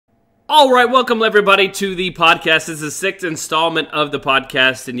All right, welcome everybody to the podcast. This is the sixth installment of the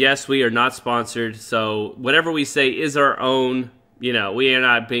podcast, and yes, we are not sponsored, so whatever we say is our own. You know, we are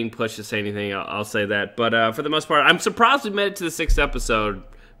not being pushed to say anything, I'll say that. But for the most part, I'm surprised we made it to the sixth episode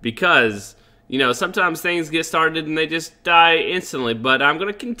because, you know, sometimes things get started and they just die instantly. But I'm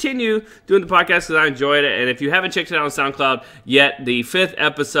going to continue doing the podcast because I enjoyed it. And if you haven't checked it out on SoundCloud yet, the fifth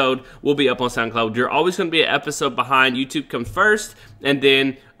episode will be up on SoundCloud. You're always going to be an episode behind. YouTube comes first, and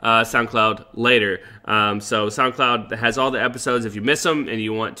then SoundCloud later. So SoundCloud has all the episodes. If you miss them and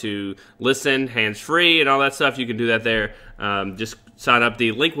you want to listen hands-free and all that stuff, you can do that there. Just sign up.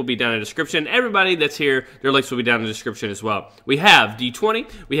 The link will be down in the description. Everybody that's here, their links will be down in the description as well. We have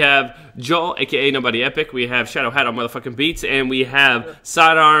D20. We have Joel, a.k.a. Nobody Epic. We have Shadow Hat on motherfucking beats. And we have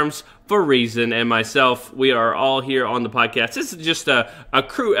Sidearms for Reason and myself. We are all here on the podcast. This is just a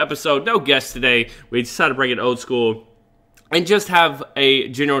crew episode. No guests today. We decided to bring it old school and just have a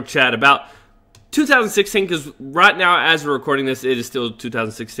general chat about 2016, because right now, as we're recording this, it is still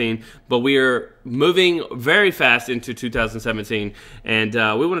 2016, but we are moving very fast into 2017, and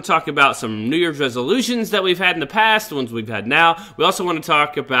we want to talk about some New Year's resolutions that we've had in the past, the ones we've had now. We also want to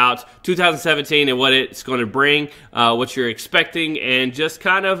talk about 2017 and what it's going to bring, what you're expecting, and just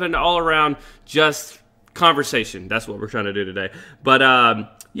kind of an all-around just conversation. That's what we're trying to do today. But,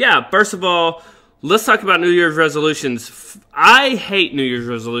 yeah, first of all, let's talk about New Year's resolutions. I hate New Year's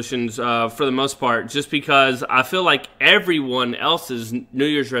resolutions for the most part, just because I feel like everyone else's New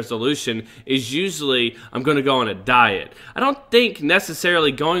Year's resolution is usually, I'm going to go on a diet. I don't think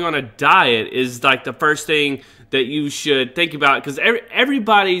necessarily going on a diet is like the first thing that you should think about, because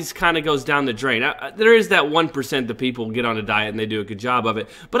everybody's kind of goes down the drain. There is that 1% that people get on a diet and they do a good job of it.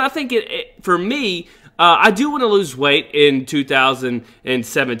 But I think for me, I do want to lose weight in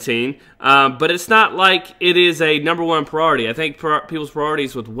 2017, but it's not like it is a number one priority. I think people's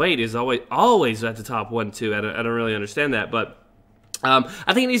priorities with weight is always at the top 1, 2. I don't really understand that, but I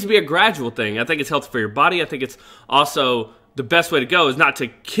think it needs to be a gradual thing. I think it's healthy for your body. I think it's also the best way to go is not to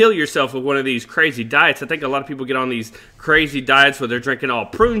kill yourself with one of these crazy diets. I think a lot of people get on these crazy diets where they're drinking all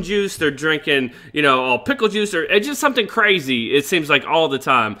prune juice, they're drinking, you know, all pickle juice, or it's just something crazy. It seems like all the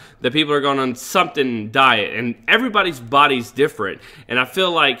time that people are going on something diet, and everybody's body's different. And I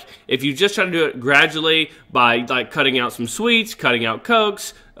feel like if you just try to do it gradually by like cutting out some sweets, cutting out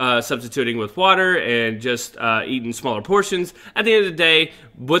Cokes, substituting with water, and just eating smaller portions, at the end of the day,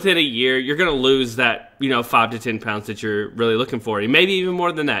 within a year, you're going to lose that, 5 to 10 pounds that you're really looking for. And maybe even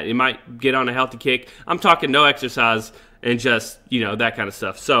more than that. You might get on a healthy kick. I'm talking no exercise and just, that kind of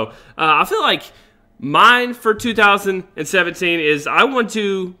stuff. So I feel like mine for 2017 is I want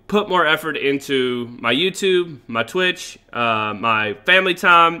to put more effort into my YouTube, my Twitch, my family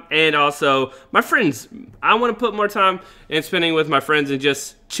time, and also my friends. I want to put more time in spending with my friends and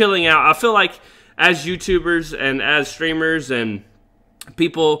just chilling out. I feel like as YouTubers and as streamers and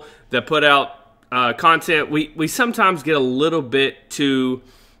people that put out content, we sometimes get a little bit too,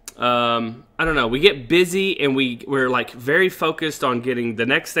 I don't know, we get busy and we're like very focused on getting the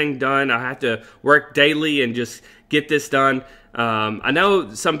next thing done. I have to work daily and just get this done. I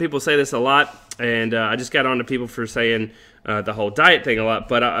know some people say this a lot, and I just got on to people for saying the whole diet thing a lot,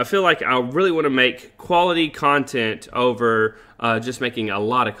 but I feel like I really want to make quality content over just making a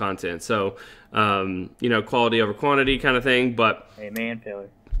lot of content. So, quality over quantity kind of thing. But amen, Taylor.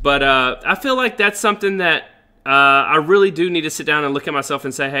 But I feel like that's something that I really do need to sit down and look at myself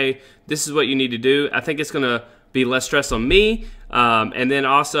and say, hey, this is what you need to do. I think it's going to be less stress on me. And then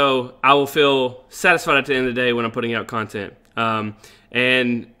also I will feel satisfied at the end of the day when I'm putting out content.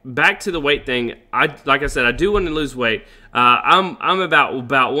 And back to the weight thing, like I said, I do want to lose weight. I'm about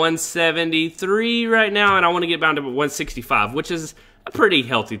 173 right now, and I want to get down to 165, which is a pretty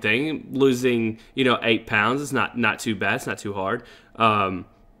healthy thing. Losing, 8 pounds is not too bad. It's not too hard.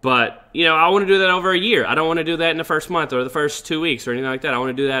 But, I want to do that over a year. I don't want to do that in the first month or the first 2 weeks or anything like that. I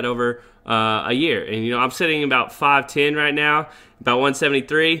want to do that over a year. And, I'm sitting about 5'10" right now, about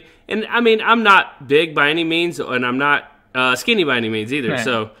 173. And, I mean, I'm not big by any means, and I'm not skinny by any means either. Man.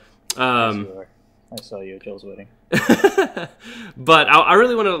 So, I saw you at Joel's wedding. But I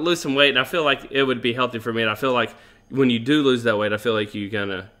really want to lose some weight, and I feel like it would be healthy for me. And I feel like when you do lose that weight, I feel like you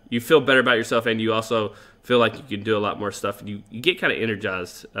feel better about yourself, and you also feel like you can do a lot more stuff. You get kind of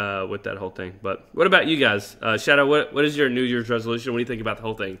energized with that whole thing. But what about you guys? Shadow, what is your New Year's resolution? What do you think about the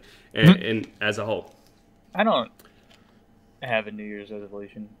whole thing and as a whole? I don't have a New Year's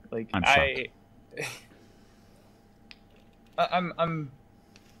resolution. Like I'm shocked.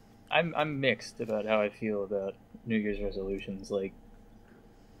 I'm mixed about how I feel about New Year's resolutions. Like,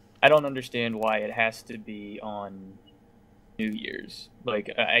 I don't understand why it has to be on New Year's. Like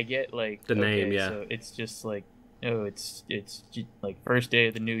I get like the name, okay, yeah. So it's just like it's like first day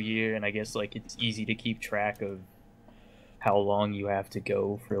of the new year, and I guess like it's easy to keep track of how long you have to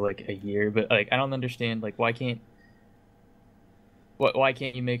go for like a year. But like I don't understand like why can't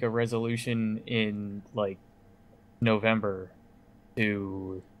you make a resolution in like November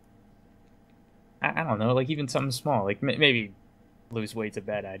to I don't know, like even something small, like maybe lose weight's a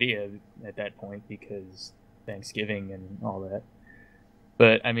bad idea at that point because Thanksgiving and all that.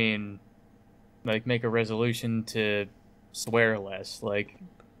 But I mean, like make a resolution to swear less. Like,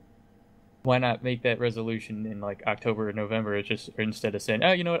 why not make that resolution in like October or November? It's just instead of saying,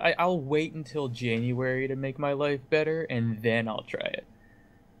 oh, you know what, I'll wait until January to make my life better and then I'll try it.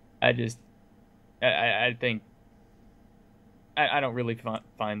 I think I don't really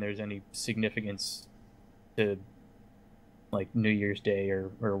find there's any significance to like New Year's Day or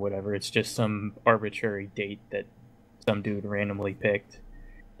whatever. It's just some arbitrary date that some dude randomly picked.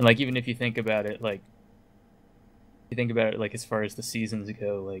 And like even if you think about it, like as far as the seasons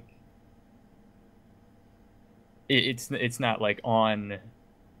go, like it's not like on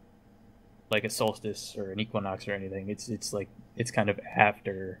like a solstice or an equinox or anything. It's like it's kind of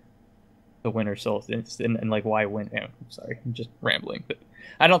after the winter solstice, and like why when? I'm sorry, I'm just rambling, but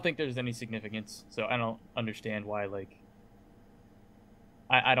I don't think there's any significance. So I don't understand why like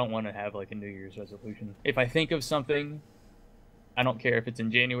I don't want to have like a New Year's resolution. If I think of something, I don't care if it's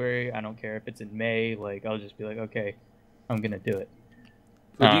in January, I don't care if it's in May. Like I'll just be like, okay, I'm gonna do it.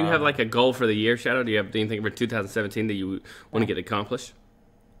 Well, do you have like a goal for the year, Shadow? Do you have anything for 2017 that you want to get accomplished?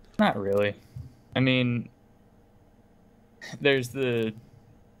 Not really. I mean, there's the,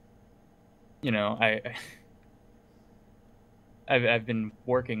 you know, I've been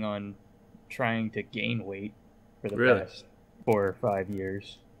working on trying to gain weight for the past 4 or 5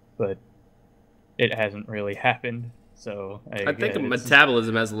 years, but it hasn't really happened. So I think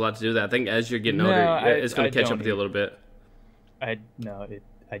metabolism has a lot to do with that. I think as you're getting older, it's going to catch up with you a little bit. I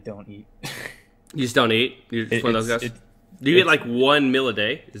don't eat. You just don't eat? You're just one of those guys? Do you eat like 1 meal a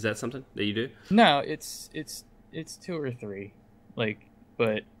day? Is that something that you do? No, it's 2 or 3. Like,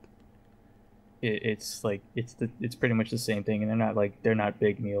 but it's like it's pretty much the same thing, and they're not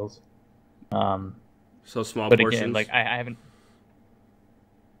big meals. So small but portions. Again, like I haven't.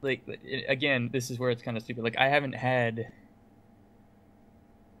 Like again, this is where it's kind of stupid. Like I haven't had.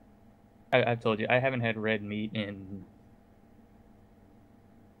 I've told you I haven't had red meat in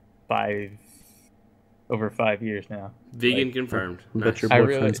over 5 years now. Vegan like, confirmed. But your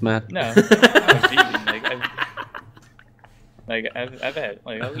boyfriend's mad. No, I'm vegan. I've had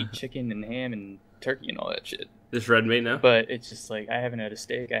I'll eat chicken and ham and turkey and all that shit. This red meat now? But it's just like I haven't had a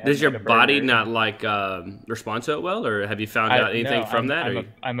steak. Does your body not like respond to it well, or have you found out anything from that?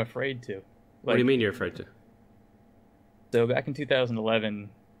 I'm afraid to. Like, what do you mean you're afraid to? So back in 2011,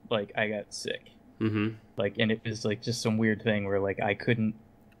 like I got sick. Mm-hmm. Like, and it was like just some weird thing where like I couldn't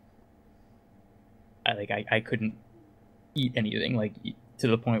eat anything, like to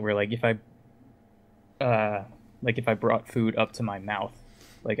the point where like if I brought food up to my mouth,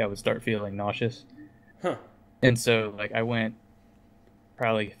 like I would start feeling nauseous. Huh. And so like I went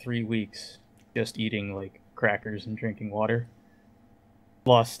probably 3 weeks just eating like crackers and drinking water.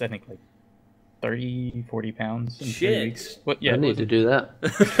 Lost I think like 30-40 pounds in 3 weeks. But yeah, I need to do that.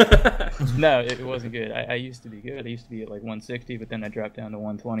 No, it wasn't good. I used to be good. I used to be at like 160, but then I dropped down to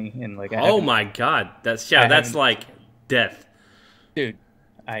 120, and like oh my god, that's like death, dude.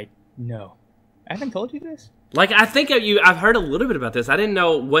 I know. I haven't told you this. Like I think I've heard a little bit about this. I didn't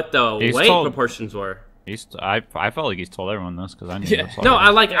know what the weight proportions were. I felt like he's told everyone this because I knew. Yeah. No,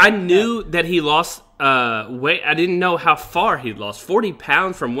 I knew that he lost weight. I didn't know how far he lost. 40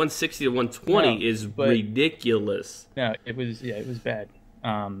 pounds from 160 to 120 is ridiculous. No, it was bad.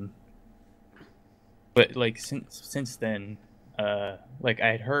 But like since then, like I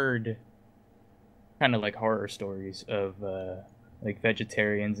had heard kind of like horror stories of like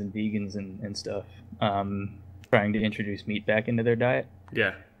vegetarians and vegans and stuff trying to introduce meat back into their diet.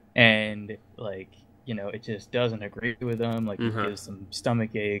 Yeah. And like, you know, it just doesn't agree with them. Like it gives them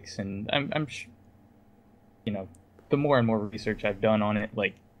stomach aches, and I'm you know, the more and more research I've done on it,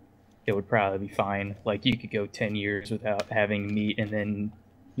 like it would probably be fine. Like you could go 10 years without having meat, and then,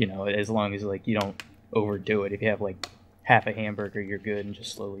 you know, as long as like you don't overdo it. If you have like half a hamburger, you're good, and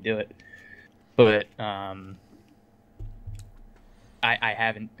just slowly do it. But I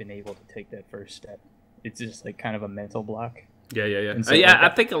haven't been able to take that first step. It's just like kind of a mental block. Yeah. So, yeah,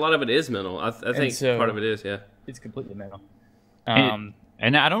 like, I think a lot of it is mental. I think part of it is, yeah. It's completely mental. And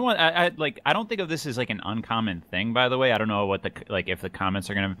I don't want I don't think of this as like an uncommon thing. By the way, I don't know what if the comments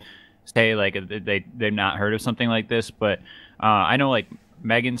are gonna say like they've not heard of something like this, but I know like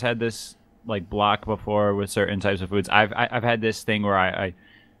Megan's had this like block before with certain types of foods. I've had this thing where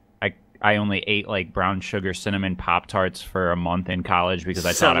I only ate like brown sugar cinnamon Pop-Tarts for a month in college because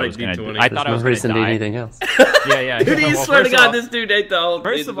I thought I was gonna. I thought I was gonna die. Anything else. Yeah. Dude, you swear to God, this dude ate the whole.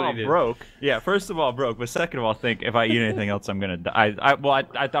 First of all, broke. Yeah, first of all, broke. But second of all, think if I eat anything else, I'm gonna die. I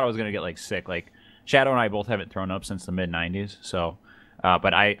thought I was gonna get like sick. Like Shadow and I both haven't thrown up since the mid '90s. So,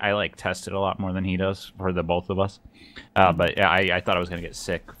 but I like tested a lot more than he does for the both of us. But yeah, I thought I was gonna get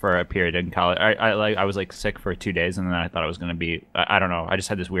sick for a period in college. I was like sick for 2 days, and then I thought I was gonna be. I don't know. I just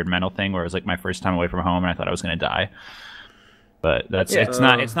had this weird mental thing where it was like my first time away from home, and I thought I was gonna die. But it's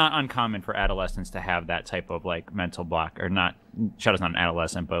not uncommon for adolescents to have that type of like mental block, or not. Shadow's not an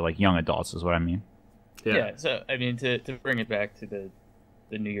adolescent, but like young adults is what I mean. Yeah. So I mean, to bring it back to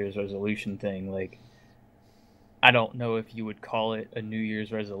the New Year's resolution thing, like I don't know if you would call it a New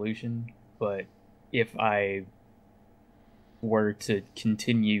Year's resolution, but if I were to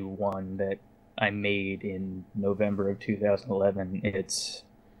continue one that I made in November of 2011, it's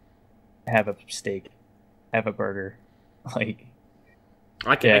have a steak, have a burger, like.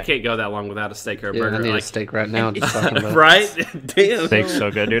 I can't go that long without a steak or a burger. I need a steak right now. Just talking about right? Damn. Steak's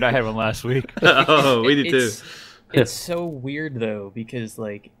so good, dude. I had one last week. Oh, we did too. It's so weird though, because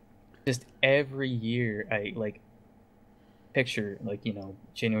like just every year I like picture like, you know,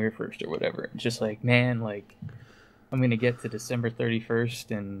 January 1st or whatever. Just like, man, like I'm gonna get to December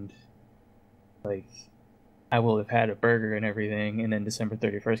 31st and like I will have had a burger and everything, and then December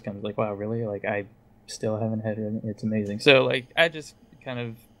 31st comes, like, wow, really? Like I still haven't had it. It's amazing. So like I just kind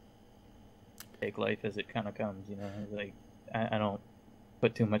of take life as it kind of comes, you know. Like I don't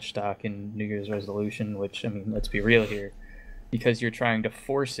put too much stock in New Year's resolution, which, I mean, let's be real here, because you're trying to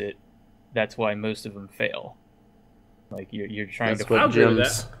force it. That's why most of them fail. Like you're trying that's to. What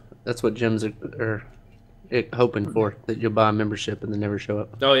gyms, that's what gyms are hoping for, that you'll buy a membership and then never show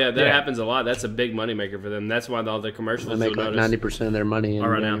up. Oh yeah, that happens a lot. That's a big moneymaker for them. That's why all the commercials they make like 90% of their money in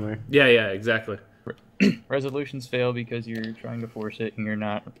January. Yeah, exactly. Resolutions fail because you're trying to force it and you're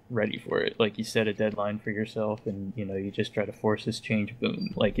not ready for it. Like you set a deadline for yourself, and you know you just try to force this change.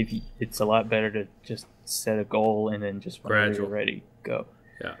 Boom! Like it's a lot better to just set a goal and then just whenever you're ready, go.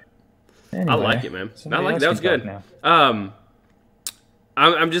 Yeah, anyway, I like it, man. I like that. Was good.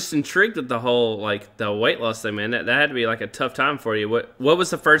 I'm just intrigued with the whole like the weight loss thing, man. That had to be like a tough time for you. What was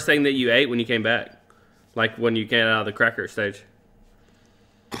the first thing that you ate when you came back? Like when you came out of the cracker stage?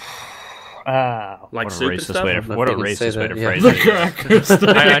 Like what a soup racist and way stuff? to, what a racist way to phrase it.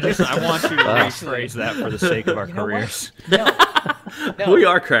 I want you to rephrase that for the sake of our careers. No. We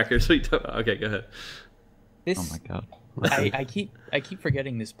are crackers. Okay, go ahead. Oh my god. I keep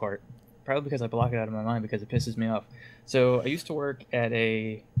forgetting this part, probably because I block it out of my mind because it pisses me off. So I used to work at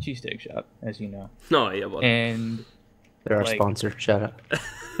a cheesesteak shop, as you know. No, yeah, well. And they're our sponsor. Shout out.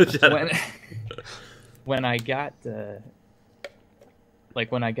 When I got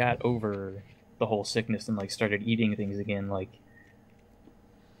when I got over the whole sickness and like started eating things again, like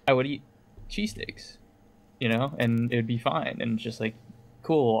I would eat cheesesteaks, you know, and it would be fine and just like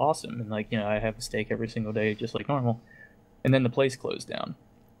cool, awesome, and like, you know, I have a steak every single day just like normal. And then the place closed down.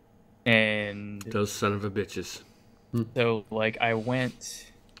 And those son of a bitches. So like I went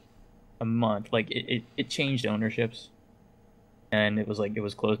a month, like it changed ownerships. And it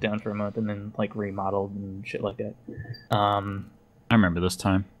was closed down for a month and then like remodeled and shit like that. I remember this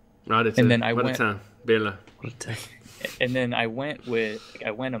time. And then I went. And then I went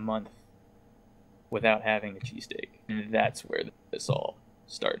a month without having a cheesesteak, and that's where this all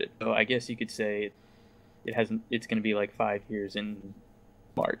started. So I guess you could say it's going to be like 5 years in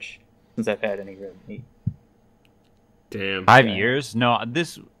March since I've had any red meat. Damn. 5 years? No,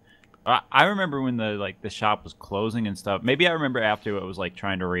 I remember when the shop was closing and stuff. Maybe I remember after it was like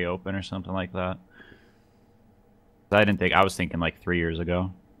trying to reopen or something like that. I was thinking like 3 years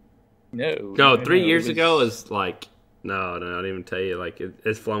ago. No, 3 years ago is like no, I didn't even tell you. Like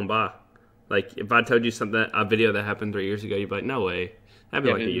it's flown by. Like if I told you a video that happened 3 years ago, you'd be like, no way. That'd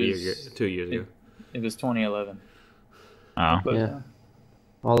be like 2 years ago. It was 2011. Oh, But, yeah.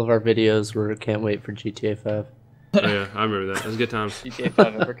 All of our videos were can't wait for GTA 5. Oh, yeah, I remember that. It was good times. GTA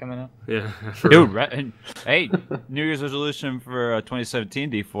 5 ever coming out? Yeah, dude. Hey, New Year's resolution for 2017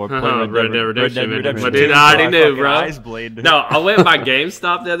 D4. Play Red Dead Redemption. Redemption. Dude, I already knew, bro. Eyes blade. No, I went by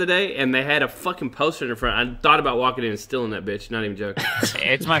GameStop the other day, and they had a fucking poster in the front. I thought about walking in and stealing that bitch. Not even joking.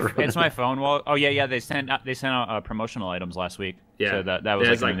 It's my phone wall. Oh yeah. They sent out promotional items last week. Yeah, so that was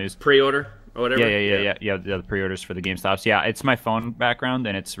like in like the news. Pre-order. or whatever. Yeah. The pre-orders for the GameStops. Yeah, it's my phone background,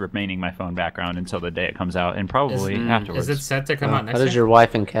 and it's remaining my phone background until the day it comes out, and probably afterwards. Is it set to come out next How does your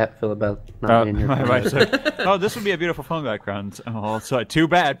wife and cat feel about not being your my phone? wife's like, "Oh, this would be a beautiful phone background." Oh, so too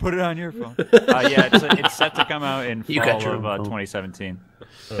bad. Put it on your phone. Yeah, it's set to come out in You got fall your of own phone. 2017.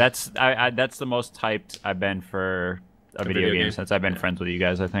 That's the most hyped I've been for a video game since I've been friends with you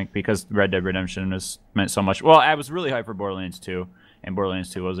guys. I think because Red Dead Redemption has meant so much. Well, I was really hyped for Borderlands 2, and Borderlands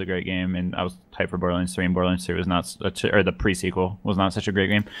 2 was a great game, and I was hyped for Borderlands 3, and Borderlands 3 was not or the pre-sequel was not such a great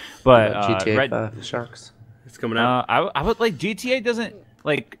game. But GTA 5 Sharks. It's coming out. I would like GTA doesn't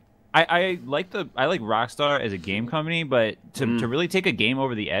like. I like Rockstar as a game company, but to really take a game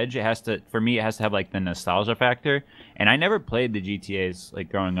over the edge, it has to have like the nostalgia factor. And I never played the GTA's like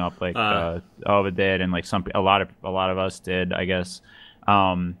growing up, like Ova did, and like a lot of us did, I guess.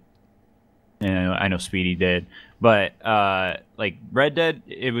 And I know Speedy did, but like Red Dead,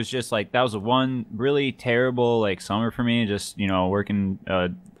 it was just like that was one really terrible like summer for me. Just working a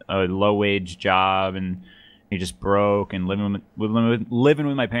low wage job and. He just broke and living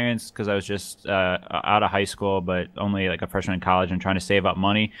with my parents because I was just out of high school, but only like a freshman in college and trying to save up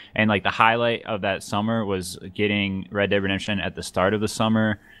money. And like the highlight of that summer was getting Red Dead Redemption at the start of the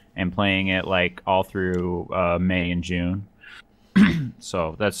summer and playing it like all through May and June.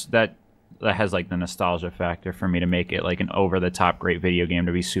 So that has like the nostalgia factor for me to make it like an over the top great video game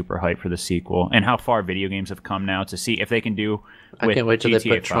to be super hyped for the sequel. And how far video games have come now to see if they can do. I can't wait till GTA they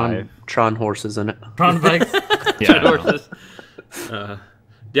put Tron horses in it. Tron bikes. Yeah, Horses.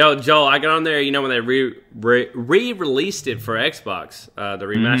 Joel, I got on there, when they re-released it for Xbox, the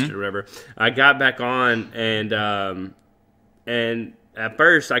remastered or whatever. I got back on, and at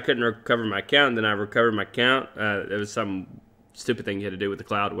first I couldn't recover my account. Then I recovered my account. It was some stupid thing you had to do with the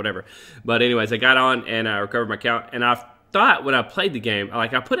cloud, whatever. But anyways, I got on and I recovered my account. And I thought when I played the game,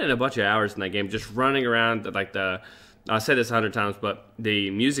 like I put in a bunch of hours in that game, just running around like I said this 100 times, but the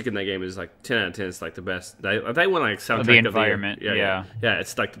music in that game is like 10 out of 10. It's like the best. They won like soundtrack the of environment. The year. Yeah,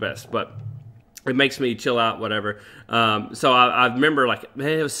 it's like the best. But it makes me chill out, whatever. So I remember like,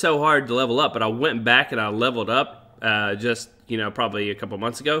 man, it was so hard to level up. But I went back and I leveled up just probably a couple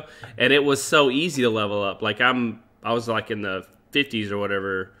months ago, and it was so easy to level up. Like I was like in the 50s or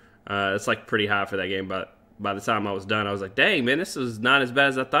whatever. It's like pretty high for that game, but. By the time I was done, I was like, dang, man, this is not as bad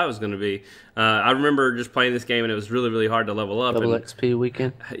as I thought it was going to be. I remember just playing this game, and it was really, really hard to level up. Double XP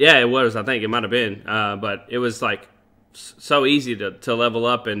weekend? Yeah, it was. I think it might have been. But it was, like, so easy to level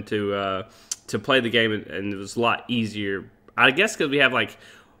up and to play the game, and it was a lot easier. I guess because we have, like,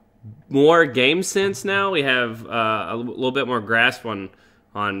 more game sense now. We have a little bit more grasp on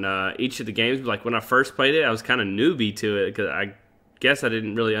each of the games. Like, when I first played it, I was kind of newbie to it because I guess I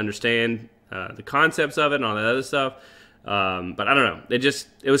didn't really understand the concepts of it and all that other stuff. But I don't know.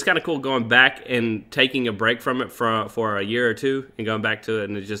 It was kind of cool going back and taking a break from it for a year or two and going back to it,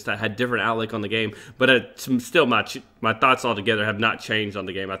 and it just had different outlook on the game. But still, my thoughts altogether have not changed on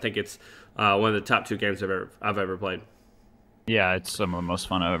the game. I think it's one of the top 2 games I've ever played. Yeah, it's some of the most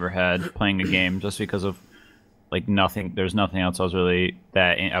fun I've ever had playing a game just because of like nothing. There's nothing else. I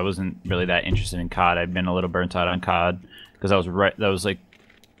wasn't really that interested in COD. I'd been a little burnt out on COD because that was like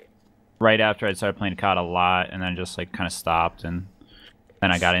right after I started playing COD a lot, and then just like kind of stopped, and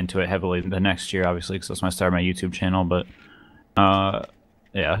then I got into it heavily the next year, obviously, because that's when I started my YouTube channel. But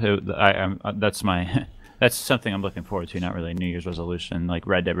that's something I'm looking forward to. Not really a New Year's resolution. Like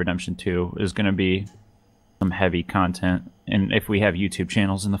Red Dead Redemption 2 is going to be some heavy content, and if we have YouTube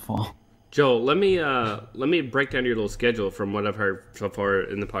channels in the fall. Joel, let me break down your little schedule from what I've heard so far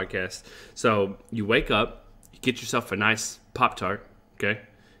in the podcast. So you wake up, you get yourself a nice Pop-Tart, okay?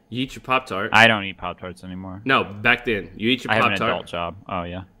 You eat your Pop-Tart. I don't eat Pop-Tarts anymore. No, back then. You eat your Pop-Tart. I have an adult job. Oh,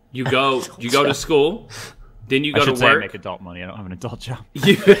 yeah. You go to school. Then you go to work. I make adult money. I don't have an adult job.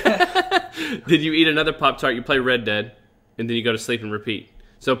 Then you eat another Pop-Tart. You play Red Dead. And then you go to sleep and repeat.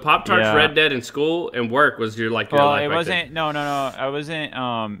 So Pop-Tarts, Red Dead, and school and work was your life. Well, it wasn't. No. I wasn't.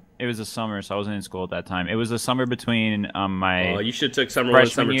 It was a summer, so I wasn't in school at that time. It was the summer between my. Oh, you should have took summer 1,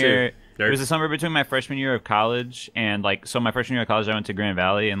 summer 2. It was the summer between my freshman year of college and my freshman year of college, I went to Grand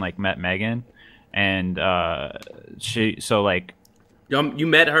Valley and like met Megan, and you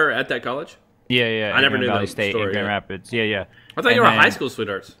met her at that college? Yeah. I never knew Valley that State story. in Grand Rapids. Yeah. I thought you were high school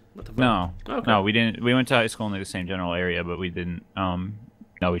sweethearts. What the fuck? No, okay. No, we didn't. We went to high school in like the same general area, but we didn't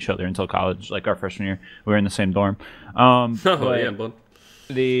know each other until college. Like our freshman year, we were in the same dorm. Bud.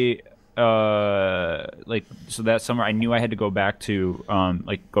 So that summer I knew I had to go back to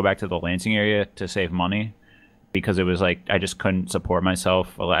the Lansing area to save money because it was like I just couldn't support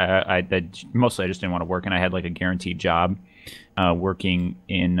myself. Mostly I just didn't want to work, and I had like a guaranteed job working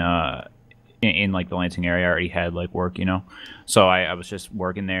in in like the Lansing area. I already had like work, so I was just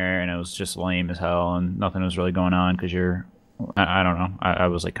working there, and it was just lame as hell, and nothing was really going on because I don't know. I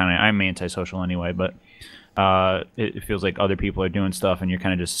was like I'm antisocial anyway, but it feels like other people are doing stuff and you're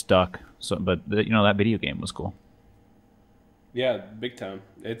kind of just stuck. So, but that video game was cool. Yeah, big time.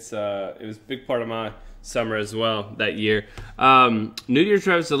 It was a big part of my summer as well that year. New Year's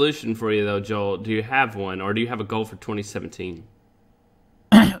resolution for you though, Joel. Do you have one, or do you have a goal for 2017?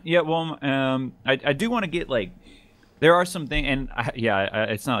 Yeah, well, I do want to get like. There are some things, and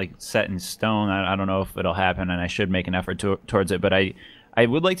it's not like set in stone. I don't know if it'll happen, and I should make an effort towards it. But I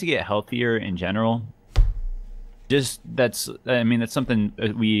would like to get healthier in general. That's something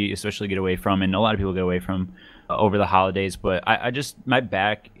we especially get away from, and a lot of people get away from over the holidays. But I just my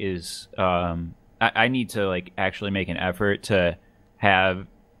back is I need to like actually make an effort to have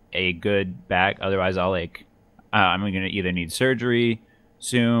a good back. Otherwise, I'm gonna either need surgery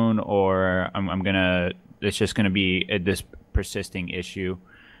soon, or I'm gonna. It's just going to be this persisting issue.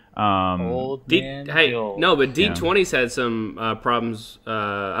 Old man but D20's had some problems.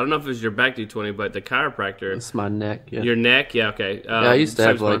 I don't know if it was your back D20, but the chiropractor. It's my neck. Yeah. Your neck? Yeah, okay. I used to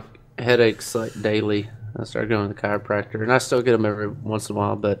have like headaches like daily. I started going to the chiropractor, and I still get them every once in a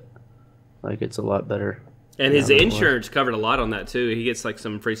while, but like it's a lot better. And his insurance covered a lot on that too. He gets like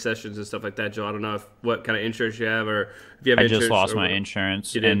some free sessions and stuff like that, Joe. I don't know what kind of insurance you have, or if you have. I insurance. just lost my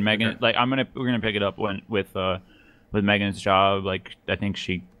insurance, and Megan. Like we're gonna pick it up with Megan's job. Like I think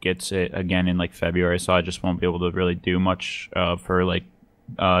she gets it again in like February, so I just won't be able to really do much for like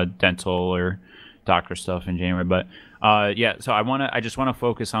dental or doctor stuff in January. But so I just want to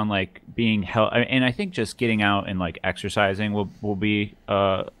focus on like being healthy, and I think just getting out and like exercising will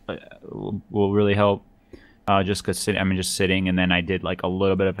really help. Just because I'm just sitting, and then I did like a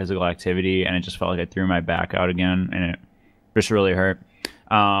little bit of physical activity, and it just felt like I threw my back out again, and it just really hurt.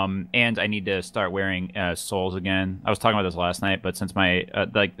 And I need to start wearing soles again. I was talking about this last night, but since my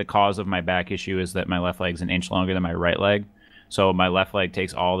the cause of my back issue is that my left leg's an inch longer than my right leg, so my left leg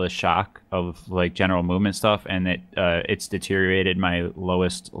takes all the shock of like general movement stuff, and it's deteriorated my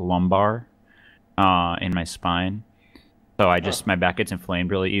lowest lumbar in my spine. So my back gets inflamed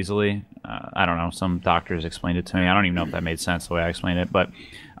really easily. I don't know. Some doctors explained it to me. I don't even know if that made sense the way I explained it. But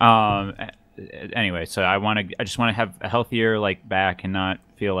anyway, so I just want to have a healthier like back and not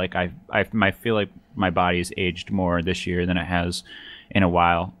feel like I feel like my body's aged more this year than it has in a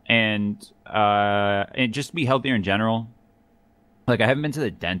while, and just be healthier in general. Like I haven't been to the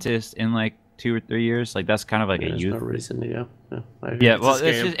dentist in like 2 or 3 years. Like that's kind of like a youth. There's no reason to go. Yeah, well,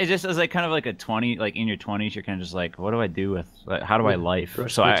 it just is like kind of like a 20, like in your 20s, you're kind of just like, what do I do with, like, how do I life?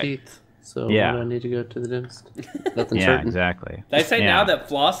 Brush my teeth. So yeah. Why do I need to go to the dentist? Nothing's yeah, hurting. exactly. They say now that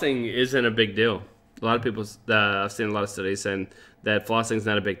flossing isn't a big deal. A lot of people, I've seen a lot of studies saying that flossing is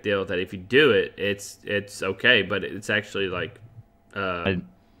not a big deal. That if you do it, it's okay, but it's actually like. I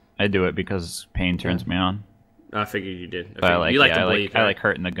do it because pain turns me on. I figured you did. I like to bleed. I like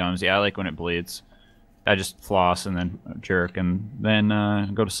hurting the gums. Yeah, I like when it bleeds. I just floss and then jerk and then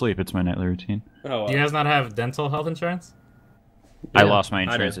go to sleep. It's my nightly routine. Oh, Do you guys not have dental health insurance? I lost my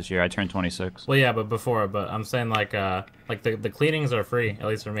insurance this year. I turned 26. Well, yeah, but I'm saying like the cleanings are free, at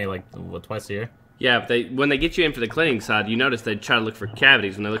least for me, like twice a year. Yeah, when they get you in for the cleaning side, you notice they try to look for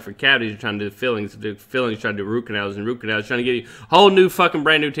cavities. When they look for cavities, you're trying to do fillings. Do fillings, trying to do root canals, and root canals trying to get you whole new fucking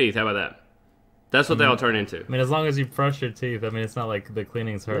brand new teeth. How about that? That's what they all turn into. I mean, as long as you brush your teeth, I mean, it's not like the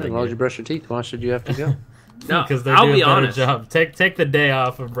cleaning's hurting. As long as you brush your teeth, why should you have to go? No, because they're doing a better job. Take the day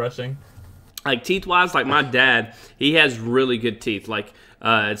off of brushing. Like teeth-wise, like my dad, he has really good teeth. Like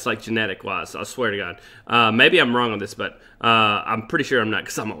it's like genetic-wise. I swear to God. Maybe I'm wrong on this, but I'm pretty sure I'm not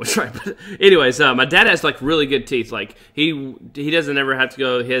because I'm always right. But anyways, my dad has like really good teeth. Like he doesn't ever have to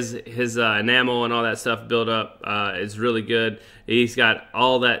go. His enamel and all that stuff built up is really good. He's got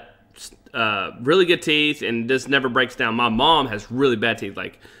all that. Really good teeth, and this never breaks down. My mom has really bad teeth,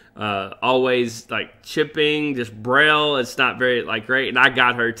 like always like chipping, just braille. It's not very like great, and I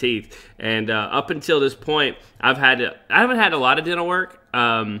got her teeth. And up until this point, I haven't had a lot of dental work,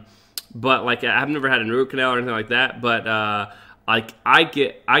 but like I've never had a root canal or anything like that. But like I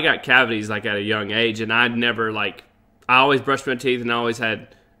got cavities like at a young age, and I always brushed my teeth, and I always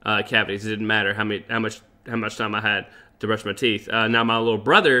had cavities. It didn't matter how much time I had to brush my teeth. Now my little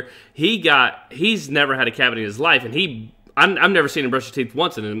brother, he's never had a cavity in his life, and I've never seen him brush his teeth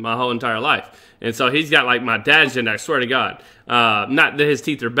once in my whole entire life. And so he's got like my dad's gen, I swear to God. Not that his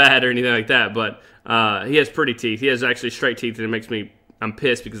teeth are bad or anything like that, but he has pretty teeth. He has actually straight teeth, and I'm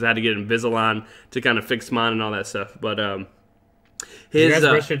pissed because I had to get Invisalign to kind of fix mine and all that stuff. But Did you his guys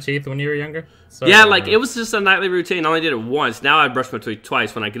brush your teeth when you were younger? Sorry, yeah, like it was just a nightly routine. I only did it once. Now I brush my teeth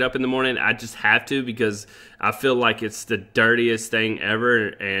twice. When I get up in the morning, I just have to because I feel like it's the dirtiest thing ever,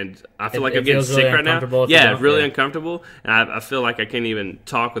 and I feel like I'm getting feels really sick right now. uncomfortable if you Yeah, don't, really yeah. uncomfortable, and I feel like I can't even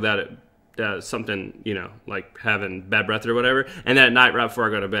talk without it. Something, like having bad breath or whatever. And then at night, right before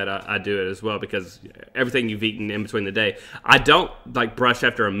I go to bed, I do it as well because everything you've eaten in between the day. I don't like brush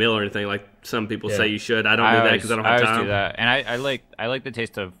after a meal or anything like some people say you should. I don't do that because I don't have time. I always do that, and I like the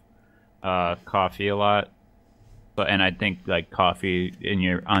taste of coffee a lot. But and I think like coffee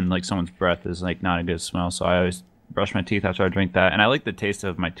on like someone's breath is like not a good smell. So I always brush my teeth after I drink that, and I like the taste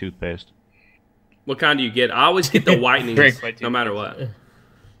of my toothpaste. What kind do you get? I always get the whitenings, no matter what.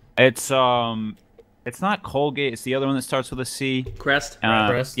 It's not Colgate. It's the other one that starts with a C. Crest.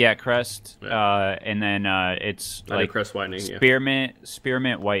 Crest? Yeah, Crest. Yeah. And then it's I like do Crest whitening. Yeah.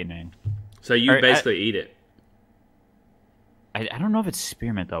 spearmint whitening. So you basically eat it. I don't know if it's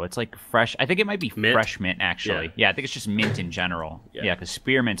spearmint though. It's like fresh. I think it might be Mint? fresh mint actually. Yeah, I think it's just mint in general. Yeah, because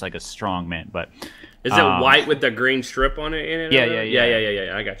spearmint's like a strong mint. But is it white with the green strip on it? In it? Yeah.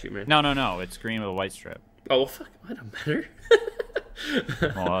 I got you, man. No. It's green with a white strip. Oh well, fuck. I don't matter.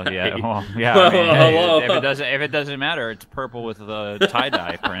 Well, yeah. Well, yeah. Whoa, I mean, whoa. if it doesn't matter, it's purple with the tie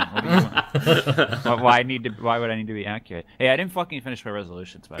dye print. What do you want? Why would I need to be accurate? Hey, I didn't fucking finish my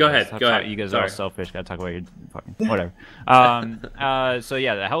resolutions. Go ahead. You guys are all selfish. Gotta talk about your fucking whatever. So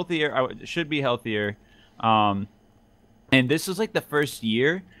yeah, the healthier should be healthier. And this was like the first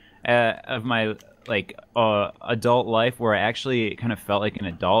year of my adult life where I actually kind of felt like an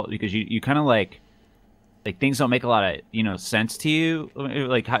adult because you kind of like things don't make a lot of sense to you,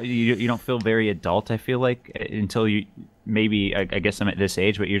 like how you don't feel very adult. I feel like until you maybe I guess I'm at this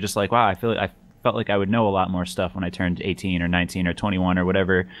age, but you're just like, wow, I felt like I would know a lot more stuff when I turned 18 or 19 or 21 or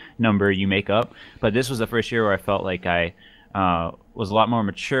whatever number you make up. But this was the first year where I felt like I was a lot more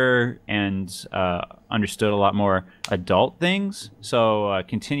mature and understood a lot more adult things. So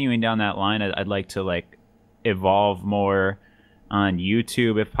continuing down that line, I'd like to evolve more on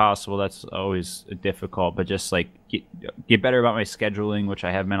YouTube if possible. That's always difficult, but just get better about my scheduling, which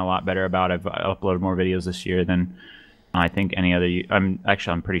I have been a lot better about. I've uploaded more videos this year than I think any other year. I'm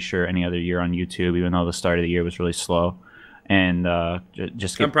pretty sure any other year on YouTube, even though the start of the year was really slow. And I'm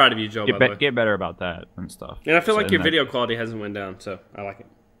proud of you, Joe. Get better about that and stuff. And I feel like your video quality hasn't went down, so I like it.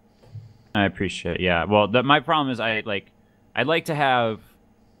 I appreciate it. Yeah. Well, my problem is I'd like to have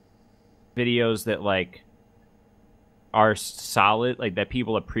videos that are solid, that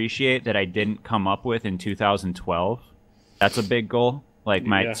people appreciate, that I didn't come up with in 2012. That's a big goal.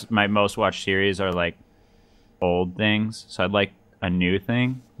 My most watched series are old things, so I'd like a new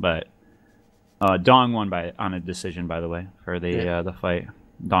thing. But Dong won on a decision, by the way, for the fight.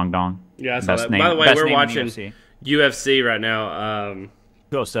 Dong. Yeah, I saw that. By the way, we're watching UFC right now.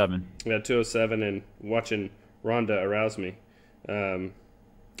 207. Yeah, 207, and watching Ronda arouse me.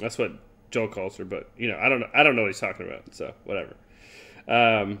 That's what Joel calls her, but I don't know what he's talking about, so whatever.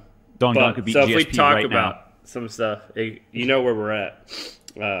 Dong could beat so GSP if we talk right about now. some stuff, you know where we're at.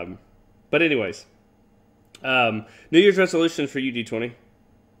 But anyways, New Year's resolutions for you, D20.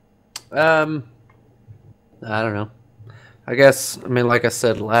 I don't know. I guess, like I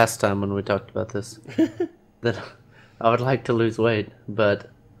said last time when we talked about this, that I would like to lose weight, but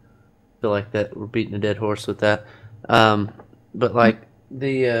I feel like that we're beating a dead horse with that. But I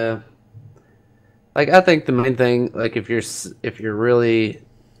think the main thing, if you're really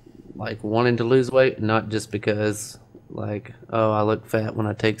wanting to lose weight, not just because I look fat when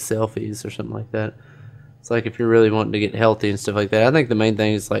I take selfies or something like that. It's if you're really wanting to get healthy and stuff like that. I think the main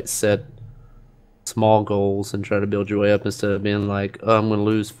thing is set small goals and try to build your way up instead of being oh, I'm going to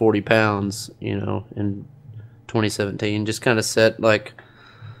lose 40 pounds, in 2017. Just kind of set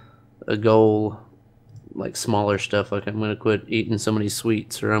a goal, smaller stuff. I'm going to quit eating so many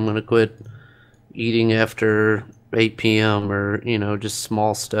sweets, or I'm going to quit eating after 8 p.m. or just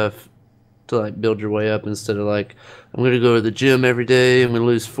small stuff to build your way up instead of I'm going to go to the gym every day, I'm going to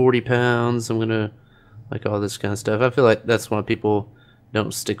lose 40 pounds, I'm going to all this kind of stuff. I feel like that's why people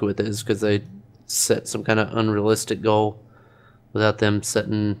don't stick with it, is because they set some kind of unrealistic goal without them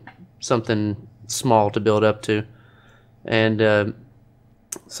setting something small to build up to. And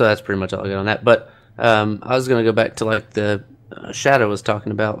so that's pretty much all I got on that. But I was going to go back to the Shadow was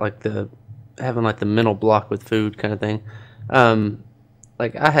talking about the having the mental block with food kind of thing. I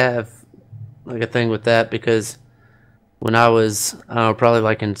have a thing with that because when I was probably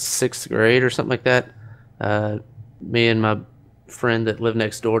in 6th grade or something like that, me and my friend that lived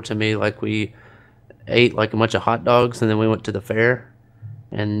next door to me, we ate a bunch of hot dogs, and then we went to the fair,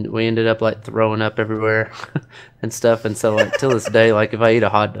 and we ended up like throwing up everywhere and stuff. And so like till this day, like if I eat a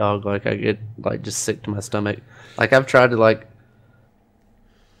hot dog, like I get like just sick to my stomach. Like I've tried to like,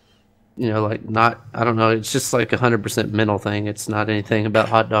 you know, like not, I don't know, it's just like 100% mental thing. It's not anything about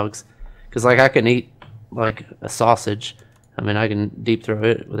hot dogs, because like I can eat like a sausage. I mean, I can deep throw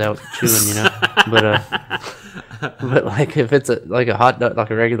it without chewing, you know. But like if it's like a hot dog, like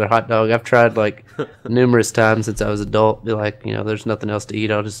a regular hot dog, I've tried like numerous times since I was adult. Be like, you know, there's nothing else to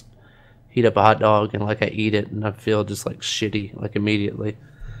eat. I'll just heat up a hot dog and like I eat it and I feel just like shitty like immediately.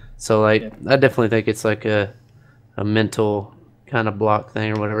 So like I definitely think it's like a mental kind of block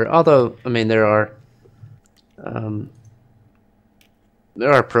thing or whatever. Although I mean there are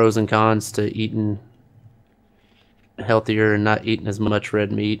pros and cons to eating healthier and not eating as much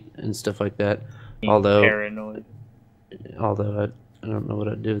red meat and stuff like that. Although paranoid. Although I don't know what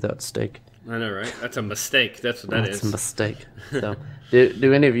I'd do without steak. I know, right? That's a mistake. That's what that is. That's a mistake. So,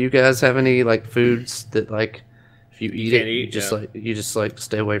 do any of you guys have any like foods that like if you eat it, you just like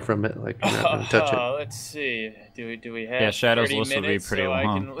stay away from it, like you're not gonna touch it? Let's see. Do we have? Yeah, Shadow's 30 list would be minutes pretty so long.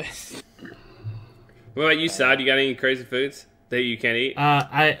 I can... What about you, Side? You got any crazy foods that you can't eat?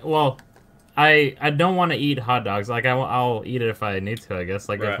 I don't want to eat hot dogs. Like I'll eat it if I need to. I guess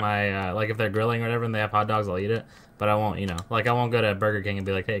like Right. if my like if they're grilling or whatever and they have hot dogs, I'll eat it. But I won't, you know, like I won't go to Burger King and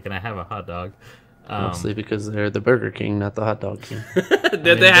be like, hey, can I have a hot dog? Mostly because they're the Burger King, not the hot dog king.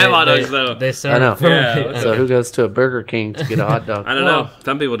 They have hot dogs though. They serve. I know. Yeah, So who goes to a Burger King to get a hot dog? I don't know.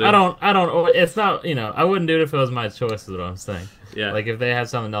 Some people do. I don't. It's not. You know, I wouldn't do it if it was my choice. Is what I'm saying. Yeah. Like if they had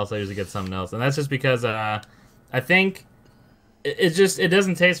something else, I usually get something else, and that's just because I think it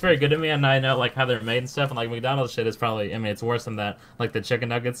doesn't taste very good to me, and I know like how they're made and stuff, and like McDonald's shit is probably. I mean, it's worse than that. Like the chicken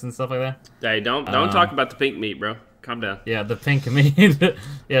nuggets and stuff like that. Hey, don't talk about the pink meat, bro. Calm down. Yeah, the pink meat.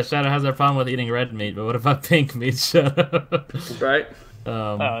 Yeah, Shadow has a problem with eating red meat, but what about pink meat, Shadow? Right?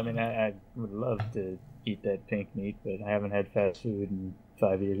 I mean, I would love to eat that pink meat, but I haven't had fast food in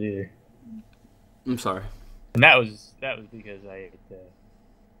 5 years either. I'm sorry. And that was because I ate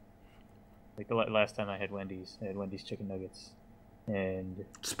like the last time I had Wendy's chicken nuggets, and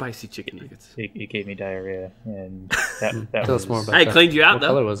Spicy chicken nuggets. it gave me diarrhea, and that Tell was us more about Hey, that. cleaned you out What though.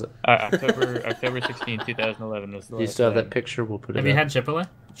 color was it? October 16, 2011 was the Do you last still have time. that picture? We'll put it Have you up. had Chipotle?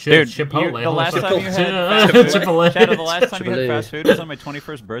 Dude, Chipotle. the last time you had Chipotle. Shadow, the last time you had Chipotle. fast food was on my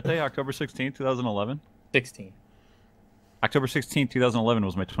 21st birthday, October 16th, 2011. 16. October 16th, 2011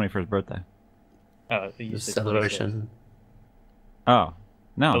 was my 21st birthday. Oh, you The said celebration. Oh,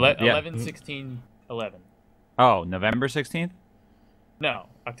 no. 26. yeah. 11, 16, 11. Oh, November 16th? No,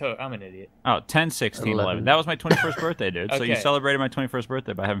 October. I'm an idiot. Oh, 10, 16, 11. That was my 21st birthday, dude. So you Okay. celebrated my 21st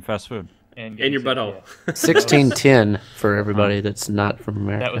birthday by having fast food. And In your getting butthole. sick, 1610 for everybody that's not from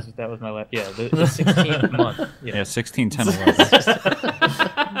America. yeah. That was my last. Yeah, the 16th month. Yeah, 16, 10, 11.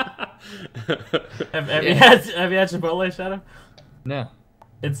 Have you had Chipotle, Shadow? No.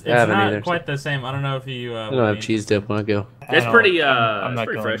 It's I haven't not either. quite the same. I don't know if you. I don't have cheese dip when I go. It's I pretty, don't- I'm it's not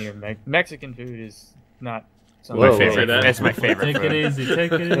pretty going fresh. near Mexican food is not. Whoa, My favorite. whoa. It's my favorite Take it food. easy.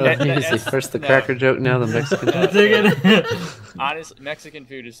 Take it Oh, easy. easy. First the cracker joke, now the Mexican joke. Take it. Honestly, Mexican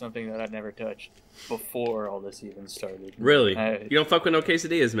food is something that I've never touched before all this even started. Really? You don't fuck with no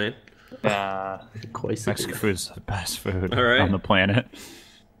quesadillas, man. Nah. Quesadilla. Mexican food's the best food All right. on the planet.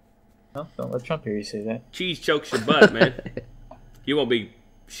 No, don't let Trump hear you say that. Cheese chokes your butt, man. You won't be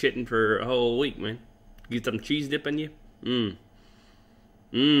shitting for a whole week, man. Get some cheese dip in you.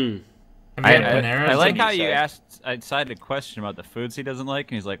 I like how you side. asked Side a question about the foods he doesn't like,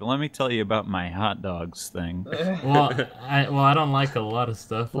 and he's like, "Let me tell you about my hot dogs thing." Well, I don't like a lot of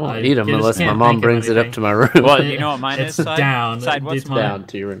stuff. I won't I eat them just unless my can't mom think of brings it up anything. to my room. Well, you know what mine It's is. Side? down. Side, what's It's mine? Down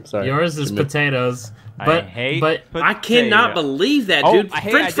to your room. Sorry. Yours is Submit. potatoes. I But hate I cannot believe that, Oh, dude. hey,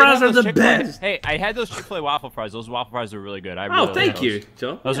 I French did fries have are those the Chick-fil-A. best. Hey, I had those Chick-fil-A waffle fries. Those waffle fries are really good. I Oh, really thank like you, those.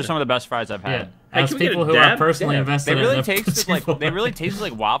 Joe. Those are some of the best fries I've yeah, had. Hey, as can we get people a who dab? are personally Yeah. invested They really in tasted like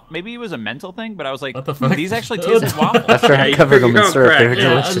waffle. Maybe it was a mental thing, but I was like, What the fuck? these actually taste like waffles. After I Yeah, covered them in you're on syrup, they crack. were Yeah,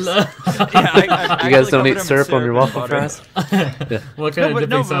 delicious. I You guys actually don't covered eat them in syrup on your and waffle butter. fries? What kind of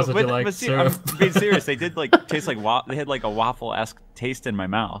dipping sauce would you but like? I'm Syrup? being serious. They did like taste like they had like a waffle-esque taste in my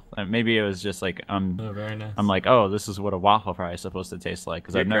mouth. Maybe it was just like Oh, very nice. I'm like, oh, this is what a waffle fry is supposed to taste like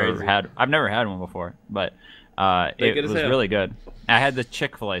because You're I've never had one before, but They're it good as was hell. really good. I had the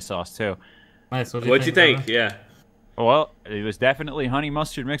Chick-fil-A sauce too. Nice. What'd you think? Yeah. Well, it was definitely honey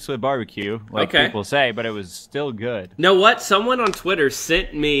mustard mixed with barbecue, like Okay. people say, but it was still good. Know what? Someone on Twitter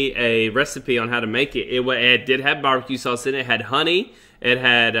sent me a recipe on how to make it. It did have barbecue sauce in it. It had honey. It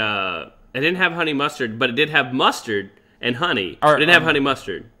had it didn't have honey mustard, but it did have mustard and honey. Or, It didn't have honey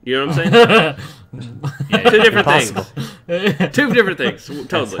mustard. You know what I'm saying? Two different things. Two different things. It's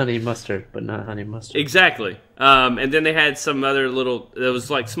Totally. honey mustard, but not honey mustard. Exactly. And then they had some other little. It was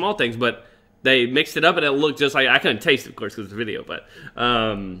like small things, but they mixed it up and it looked just like. I couldn't taste it, of course, because it's a video, but.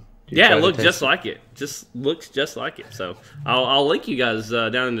 Yeah, it looked just like it. Just looks just like it. So I'll link you guys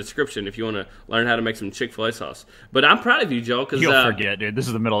down in the description if you want to learn how to make some Chick-fil-A sauce. But I'm proud of you, Joe. Cause, You'll forget, dude. This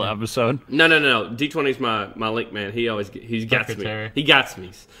is the middle of the episode. No. D20's my link man. He got me. He got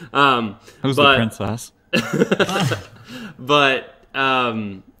me. Who's the princess? But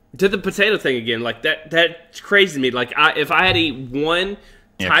to the potato thing again, like that's crazy to me. Like if I had to eat one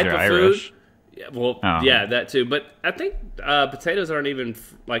type of Irish. food. Yeah, that too. But I think potatoes aren't even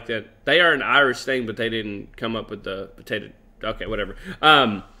like that. They are an Irish thing, but they didn't come up with the potato. Okay, whatever.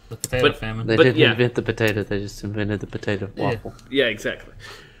 The potato famine. They didn't invent the potato. They just invented the potato waffle. Yeah, exactly.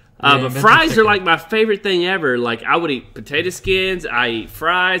 But fries are like my favorite thing ever. Like I would eat potato skins. I eat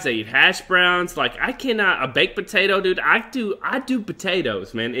fries. I eat hash browns. Like I cannot a baked potato, dude. I do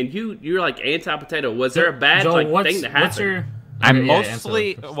potatoes, man. And you're like anti-potato. Was there a bad Joel, thing that happened? I'm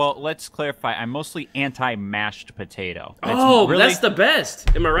mostly, well, let's clarify. I'm mostly anti-mashed potato. That's the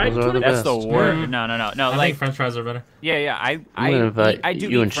best. Am I right? That's the worst. No. I think French fries are better. Yeah. I'm gonna invite do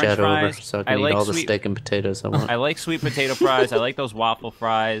you eat and French Shadow fries. over so I can eat all the steak and potatoes I want. I like sweet potato fries. I like those waffle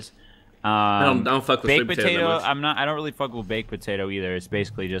fries. I don't fuck with baked sweet potato. I don't really fuck with baked potato either. It's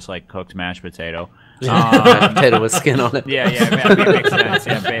basically just like cooked mashed potato. Mashed potato with skin on it. Yeah. It makes sense.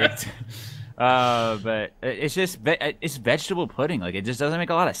 Yeah, baked. But it's just it's vegetable pudding. Like it just doesn't make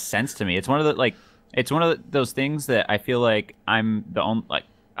a lot of sense to me. It's one of those things that I feel like I'm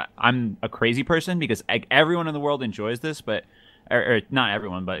a crazy person because everyone in the world enjoys this, but or not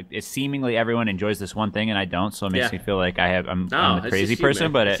everyone, but it's seemingly everyone enjoys this one thing and I don't. So it makes me feel like I'm a crazy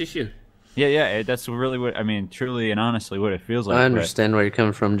person. But it's just you. Yeah, that's really what I mean. Truly and honestly, what it feels like. I understand where you're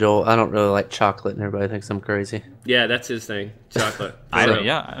coming from, Joel. I don't really like chocolate, and everybody thinks I'm crazy. Yeah, that's his thing, chocolate. I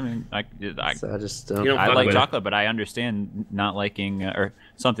just don't. I like chocolate, but I understand not liking or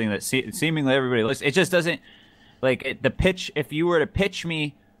something that seemingly everybody likes. It just doesn't like the pitch. If you were to pitch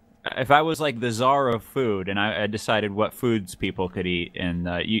me, if I was like the czar of food, and I decided what foods people could eat, and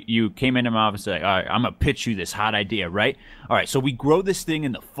you came into my office and like, all right, I'm gonna pitch you this hot idea, right? All right, so we grow this thing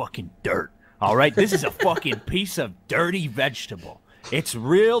in the fucking dirt. All right, this is a fucking piece of dirty vegetable. It's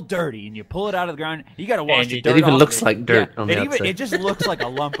real dirty, and you pull it out of the ground. You got to wash the dirt off. It even looks like dirt on the outside. It just looks like a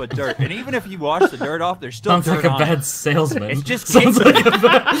lump of dirt. And even if you wash the dirt off, there's still sounds dirt like a on bad it. salesman. It just sounds like a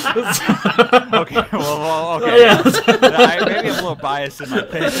bad. Okay, well, okay. Yeah. Maybe I'm a little biased in my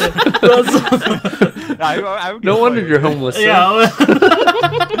pitch. No wonder you're homeless. Yeah.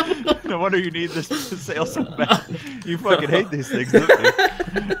 No wonder you need this sales so bad. You fucking hate these things, don't you?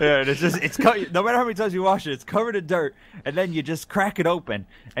 Yeah, and it's no matter how many times you wash it, it's covered in dirt, and then you just crack it open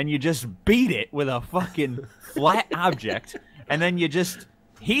and you just beat it with a fucking flat object, and then you just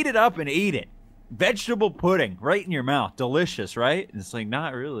heat it up and eat it. Vegetable pudding right in your mouth, delicious, right? It's like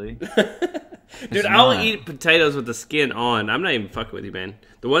not really. Dude, I will eat potatoes with the skin on. I'm not even fucking with you, man.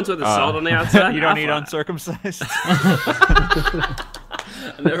 The ones with the salt on the outside. You don't eat uncircumcised.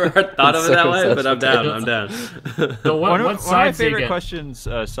 I never thought of it that way, but I'm down. I'm down. So one of my favorite questions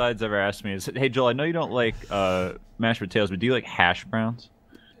Sides ever asked me is, "Hey Joel, I know you don't like mashed potatoes, but do you like hash browns?"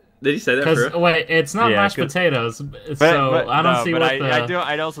 Did he say that? For real? Wait, it's not mashed potatoes, so I don't see what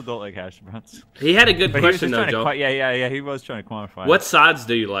I also don't like hash browns. He had a good question though, Joel. Yeah. He was trying to quantify. What sides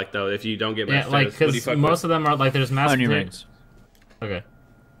do you like though? If you don't get mashed potatoes, because most of them are like there's mashed onion potatoes. rings. Okay,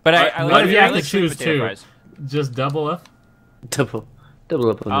 but I what if you have to like choose two? Fries. Just double up. Double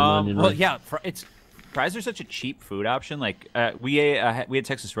up on the onion rings. Well, yeah, fries are such a cheap food option. Like we had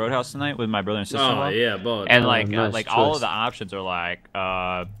Texas Roadhouse tonight with my brother and sister. Oh yeah, boy. And nice all choice. of the options are like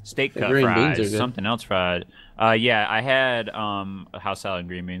steak cut green beans are fries, good. something else fried. Yeah, I had a house salad and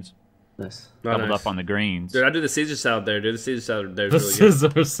green beans. Nice. Doubled up on the greens. Dude, I do the Caesar salad there. Dude, the Caesar salad there The is really good.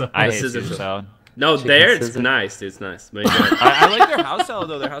 scissor salad. I hate Caesar Caesar salad. No, Chicken there it's Caesar. nice. Dude, it's nice. But, I like their house salad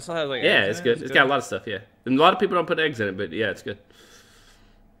though. Their house salad has like yeah, eggs it's in good. it. It's got a lot of stuff. Yeah, and a lot of people don't put eggs in it, but yeah, it's good.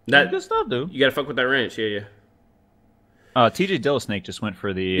 Good stuff, dude. You gotta fuck with that ranch. Yeah. TJ Dillasnake just went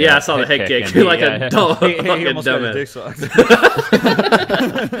for the Yeah, I saw the head kick. and Like a dog. He Fucking almost got dumbass. a dick sucked.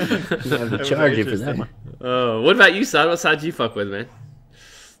 I have to charge you for that one. What about you, Side? What side do you fuck with, man?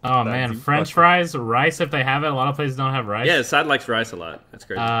 Oh man, French fries, rice if they have it. A lot of places don't have rice. Yeah, Side likes rice a lot. That's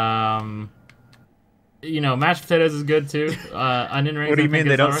crazy. mashed potatoes is good too. Onion rings. What do you I mean think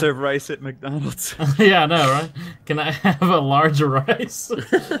they is don't alright. serve rice at McDonald's? Yeah, I know, right? Can I have a large rice?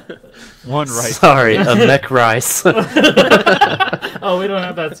 One rice. Sorry, a mech rice. Oh, we don't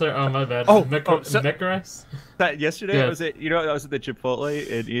have that, sir. Oh, my bad. Mick rice? Yesterday Yeah. I was at the Chipotle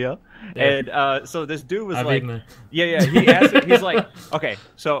in EO, Yeah. and so this dude was I've like, eaten it. yeah, he asked, he's like, okay,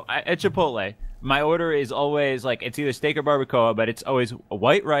 so at Chipotle, my order is always like it's either steak or barbacoa, but it's always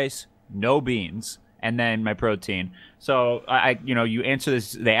white rice, no beans, and then my protein. So you answer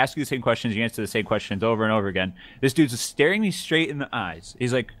this. They ask you the same questions. You answer the same questions over and over again. This dude's staring me straight in the eyes.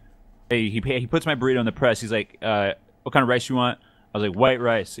 He's like, hey, he puts my burrito on the press. He's like, what kind of rice you want? I was like, white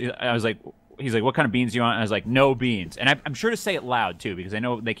rice. I was like. He's like, what kind of beans do you want? And I was like, no beans. And I'm sure to say it loud, too, because I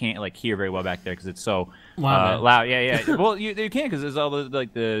know they can't, like, hear very well back there because it's so loud. Yeah. Well, you can't because there's all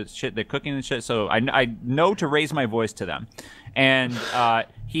the shit, the cooking and shit. So I know to raise my voice to them. And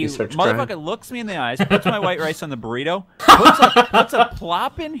he motherfucker looks me in the eyes, puts my white rice on the burrito, puts a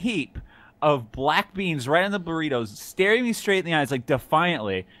plopping heap of black beans right on the burritos, staring me straight in the eyes, like,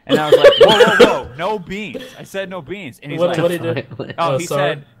 defiantly. And I was like, whoa, no beans. I said no beans. And he's What like, did he do? oh,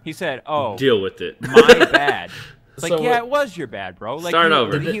 sorry. he said, oh, Deal with it. my bad. It's like, So yeah, what- it was your bad, bro. Like, Start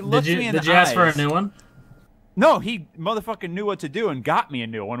over. He looked me in the Did you ask for a eyes. new one? No, he motherfucking knew what to do and got me a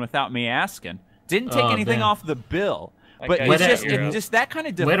new one without me asking. Didn't take Oh, anything damn. off the bill. Like But I it's said, just that kind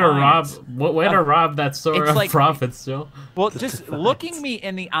of Way to rob! defiance. Way to rob that store it's of like- profits, Joe. Well, just looking me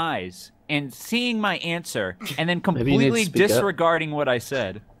in the eyes and seeing my answer and then Maybe you need to completely speak up. disregarding what I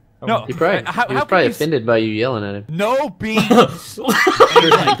said. No, He was how can probably you offended by you yelling at him. No beans. This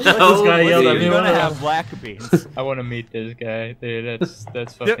guy yelled at me. You're gonna What? have black beans. I want to meet this guy. Dude, that's Yeah,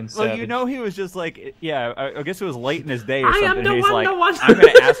 fucking savage. he was just like, yeah. I guess it was late in his day or I am something. the He's one, like, the one. I'm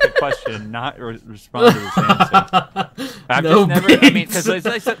gonna ask a question, not respond to this answer. I've No just never. I mean, beans.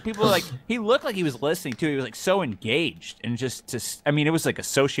 because people like he looked like he was listening too. He was like so engaged and just. I mean, it was like a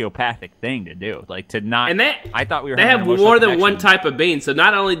sociopathic thing to do, like to not. And I thought we were. They having have an emotional more than one connection. type of beans. So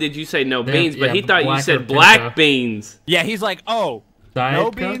not only did you say no They beans, have- but yeah, he thought you black or said pinto. black beans. Yeah, he's like, oh, Diet no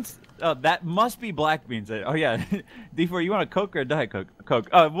Coke? beans. That must be black beans. Oh yeah, D4, you want a Coke or a Diet Coke? Coke.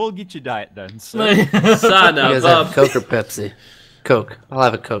 We'll get you Diet then. So. Son You of guys have a... Coke or Pepsi? Coke. I'll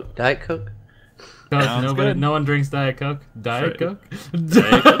have a Coke. Diet Coke? Sounds good. No one drinks Diet Coke. Diet Sure. Coke.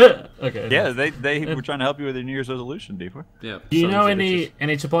 Diet Okay. Yeah, they were trying to help you with your New Year's resolution, D4. Yeah, Do you know sounds like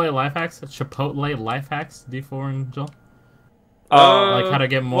any Chipotle life hacks? Chipotle life hacks, D4 and Joel? Uh, Like how to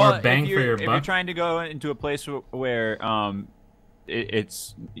get more Well, bang if for your If you're buck? trying to go into a place where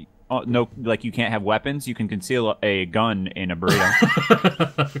it's no, like you can't have weapons, you can conceal a gun in a burrito.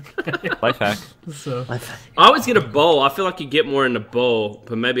 Life hack. So, I always get a bowl. I feel like you get more in the bowl,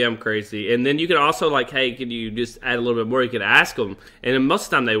 but maybe I'm crazy. And then you can also like, hey, can you just add a little bit more? You could ask them, and then most of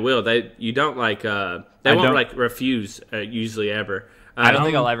the time they will. You don't like they won't don't- like refuse usually ever. I don't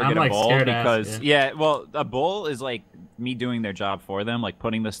think I'll ever I'm, get a like, bowl scared to ask, because yeah. well, a bowl is like me doing their job for them, like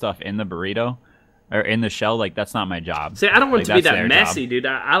putting the stuff in the burrito or in the shell. Like that's not my job. See, I don't want it to Like, be that's that their messy, job. dude.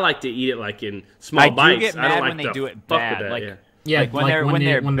 I like to eat it like in small I do bites. get I mad don't like when they to do it fuck bad, with that, like- yeah. yeah, like when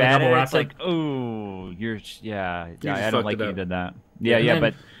they're when bad, double it's wrap like, oh, you're yeah. just I fucked don't like it that you up. did that. Yeah, And yeah,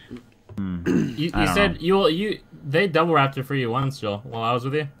 then- but You I don't said they double wrapped it for you once, Joel, while I was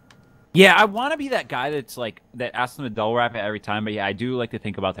with you. yeah, I want to be that guy that's like that asks them to double wrap it every time. But yeah, I do like to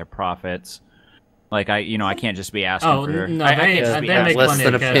think about their profits. Like I can't just be asking Oh, for. no, I they- can't just they be make asking. Less plenty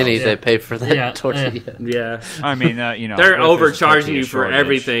than a of cash, penny yeah. they pay for that Yeah, tortilla. Yeah. I mean, They're what if there's overcharging a you for shortage?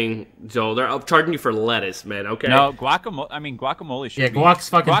 everything, Joel. They're charging you for lettuce, man. Okay. No, guacamole. I mean, guacamole should. Yeah, be, guac's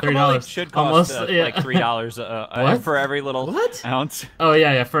fucking guacamole $3. should cost Almost, yeah. like $3 What? for every little What? ounce. Oh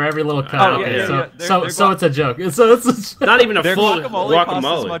yeah, for every little cut. Oh, okay, yeah, so yeah. Their it's a joke. So it's Not even a Their full guacamole costs as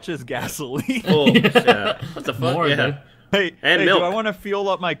guacamole. much as gasoline. Full. Yeah. What the fuck? More, yeah. dude. Hey, And hey, milk. do I want to fuel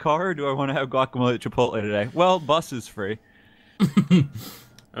up my car or do I want to have guacamole at Chipotle today? Well, bus is free.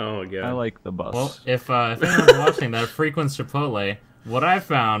 Oh my god. I like the bus. Well, if anyone's watching that frequents Chipotle, what I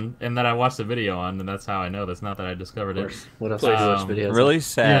found and that I watched the video on, and that's how I know this. Not that I discovered it. What else do you watch Um, videos? Really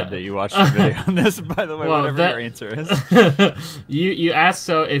sad Yeah. that you watched the video on this. By the way, Well, whatever that- your answer is. you ask,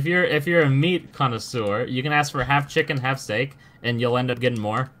 so if you're a meat connoisseur, you can ask for half chicken, half steak, and you'll end up getting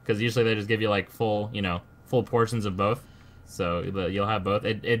more because usually they just give you like full portions of both, so you'll have both.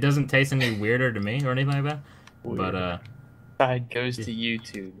 It doesn't taste any weirder to me or anything like that. But Side goes to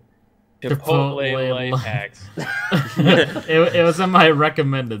YouTube. Chipotle Chipotle life life- hacks. it was in my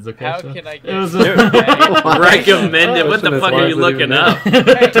recommended. Okay, How so can I it get was Recommended. What the Question is, fuck why are is you it looking even up?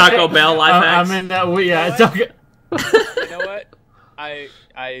 Hey, Taco Bell life I hacks. mean that we yeah. What? Taco- You know what?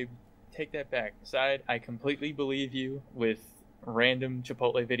 I take that back. Side, I completely believe you with random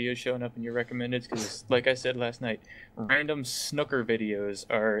Chipotle videos showing up in your recommendeds? Because, like I said last night, random snooker videos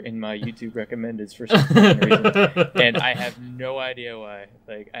are in my YouTube recommendeds for some reason, and I have no idea why.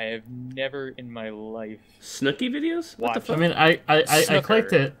 Like, I have never in my life Snooky videos? What the watched. fuck? I mean, I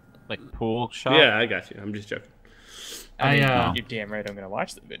clicked it. Like pool shop. Yeah, I got you. I'm just joking. I mean, I, you're damn right I'm gonna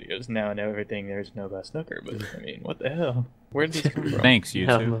watch the videos now. I know everything there is to know about snooker, but I mean, what the hell? Where did these come from? Thanks,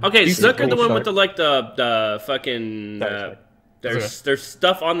 YouTube. Okay, You see snooker, the pool one with shark. the fucking. Sorry. There's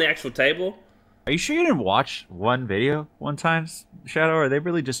stuff on the actual table. Are you sure you didn't watch one video one time, Shadow? Or are they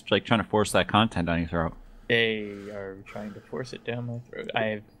really just like trying to force that content down your throat? They are trying to force it down my throat.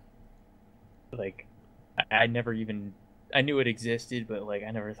 I never even. I knew it existed, but like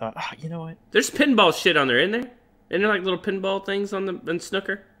I never thought. Oh, you know what? There's pinball shit on there, isn't there? Isn't there like little pinball things on the in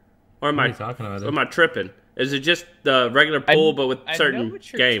snooker? Or am What are I you talking about? am I tripping? Is it just the regular pool but with I know certain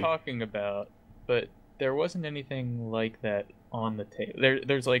what you're game? talking about, but there wasn't anything like that on the table.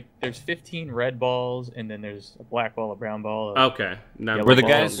 There's 15 red balls, and then there's a black ball, a brown ball. Okay, no, Yellow Were the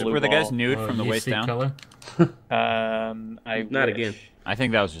ball, guys blue were the guys ball. nude from the you waist see down? color? I Not wish. again. I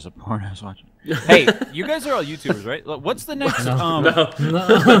think that was just a porn I was watching. Hey, you guys are all YouTubers, right? Look, what's the next? No. No.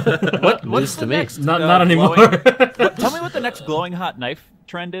 What's News the to me. next? Not anymore. Tell me what the next glowing hot knife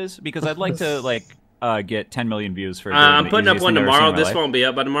trend is, because I'd like to get 10 million views for. I'm the putting up easiest one thing I've ever seen tomorrow. in my This life. won't be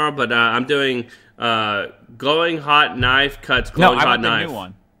up by tomorrow, but I'm doing glowing hot knife cuts No, glowing I hot want the knife. new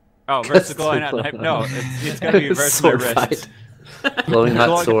one. Oh, versus glowing hot knife. No, it's got to be versus my Sword wrist. fight. Glowing hot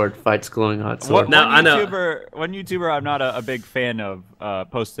Glowing- sword fights glowing hot sword. Now, I know. One YouTuber I'm not a big fan of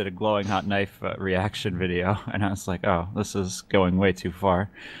posted a glowing hot knife reaction video, and I was like, oh, this is going way too far.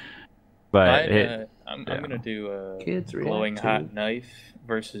 But I'm gonna do Kids glowing react hot to- knife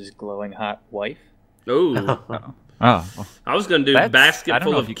versus glowing hot wife. Ooh, oh, well, I was gonna do That's- basket I don't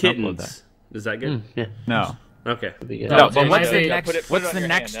full know of if you can upload kittens. Is that good? Yeah. no. Okay. That'd be good. No, No, it but what's might the be- next? Put it What's on the your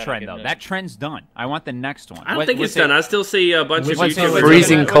next hand, trend that'll though? get That trend's done. I want the next one. I don't think it's done. I still see a bunch of What's YouTubers. the-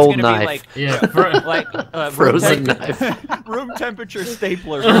 Freezing cold knife. Yeah, for, Like Frozen knife. room temperature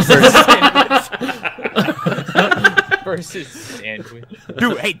stapler. Versus sandwich.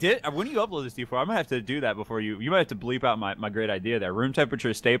 Dude, hey, when you upload this D4, I'm gonna have to do that before you. You might have to bleep out my great idea there. Room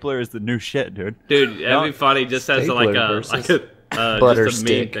temperature stapler is the new shit, dude. Dude, that'd be funny just as Stapler like a versus just butter a meme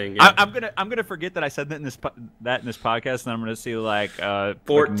stick. thing. Yeah. I'm gonna forget that I said that in this podcast, and I'm gonna see like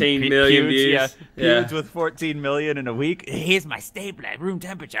 14 million peuds, views. Yeah, Yeah. peuds with 14 million in a week. Here's my stapler, room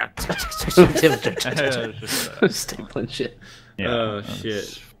temperature. Stapling shit. Oh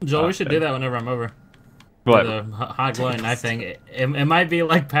shit. Joel, we should do that whenever I'm over. What? The hot glowing knife thing. It might be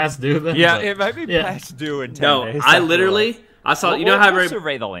like past due then. Yeah, but- it might be Yeah. past due in 10 No, days. I literally I saw. You know how we'll every,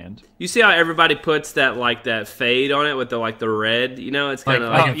 survey the land. you see how everybody puts that like that fade on it with the like the red. You know, it's kind of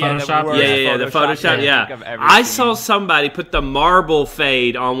Like like, in Photoshop? yeah, the Photoshop. thing Yeah, I think I've ever I seen. saw somebody put the marble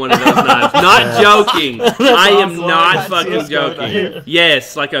fade on one of those knives. Not joking. I am awesome. not Like a fucking CS:GO joking. knife.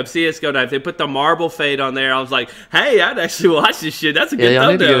 Yes, like a CS:GO knife. They put the marble fade on there. I was like, hey, I'd actually watch this shit. That's a Yeah, good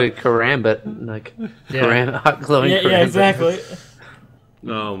y'all need to thumbnail. get a karambit, like Yeah. hot glowing Yeah, karambit exactly.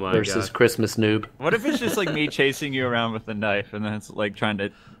 Oh my versus god. Christmas noob. What if it's just like me chasing you around with a knife, and then it's like trying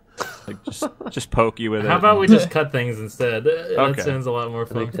to like just poke you with it? How about we just cut things instead? That Okay. sounds a lot more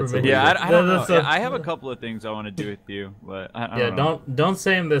fun think for that's me. a Yeah, I don't know. That's Yeah, I have a couple of things I want to do with you, but I Yeah, don't know. don't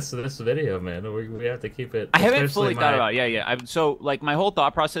say in this video, man. We have to keep it. I haven't especially fully thought about it. Yeah. So like my whole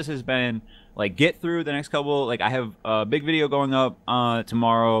thought process has been like get through the next couple. Like I have a big video going up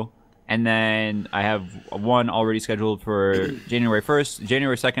tomorrow, and then I have one already scheduled for January 1st.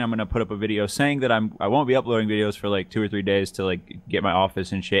 January 2nd, I'm gonna put up a video saying that I won't be uploading videos for like 2 or 3 days to like get my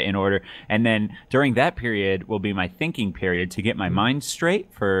office and shit in order. And then during that period will be my thinking period to get my mind straight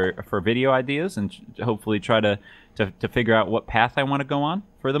for video ideas and hopefully try to figure out what path I want to go on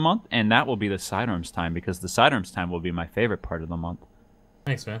for the month. And that will be the sidearms time, because the sidearms time will be my favorite part of the month.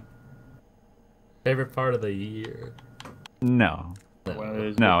 Thanks, man. Favorite part of the year. No. One of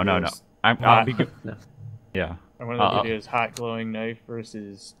those No. videos- I'll be good. No. Yeah. One of Uh-oh. the videos, hot glowing knife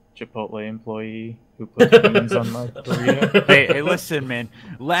versus Chipotle employee who put beans on my burrito. Hey, listen, man.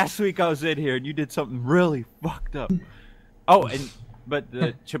 Last week I was in here and you did something really fucked up. Oh, but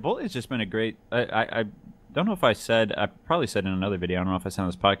the Chipotle has just been a great. I don't know if I probably said in another video. I don't know if I said on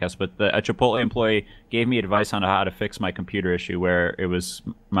this podcast, but a Chipotle employee gave me advice on how to fix my computer issue, where it was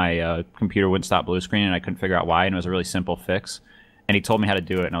my computer wouldn't stop blue screen and I couldn't figure out why, and it was a really simple fix. And he told me how to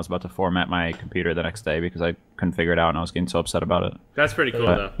do it, and I was about to format my computer the next day because I couldn't figure it out, and I was getting so upset about it. That's pretty cool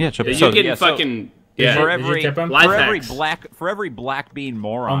But, though. yeah, You're so- getting yeah, so- fucking Yeah. For Did you every tip him? Life for every black bean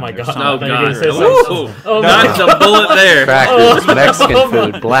moron. Oh my there's God. some Oh I thought you were god! gonna say Ooh, something. Oh, that's a bullet there. Crackers, Mexican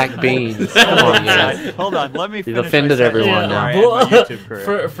food, black beans. Come on, guys. Hold on, let me. You've finish offended my everyone sentence now. before I end my YouTube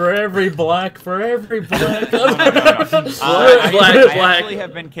career. for every black. I Black. actually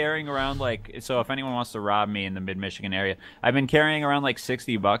have been carrying around so if anyone wants to rob me in the mid-Michigan area, I've been carrying around like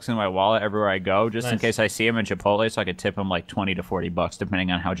 $60 in my wallet everywhere I go, just in Nice. case I see him in Chipotle, so I could tip him like $20 to $40,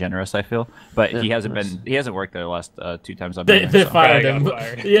 depending on how generous I feel. But he hasn't worked there the last 2 times I've been They there. So. fired Okay, I him. got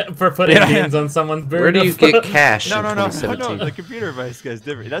fired. Yeah, for putting Yeah. beans on someone's burger. Where do you get cash No, in no, 2017? the computer vice guy's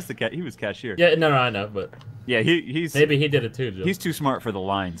different. That's the cat. He was cashier. Yeah, no, I know, but Yeah, he's maybe he did it too, Joe. he's too smart for the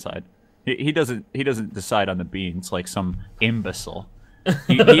line side. He doesn't decide on the beans like some imbecile.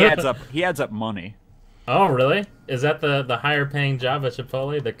 He adds up money. Oh, really? Is that the higher paying job at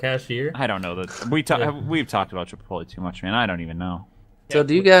Chipotle, the cashier? I don't know that we've talked about Chipotle too much, man. I don't even know. So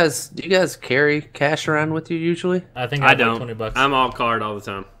do you guys carry cash around with you usually? I think I have don't. like $20. I'm all card all the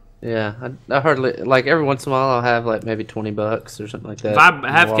time. Yeah, I hardly like every once in a while I'll have like maybe $20 or something like that. If I in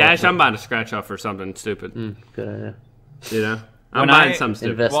the have wallet. cash, I'm buying a scratch off for something stupid. Good idea. You know, I'm When buying I something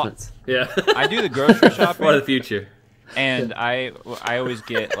stupid. Investments. Yeah, I do the grocery shopping for the future. and I always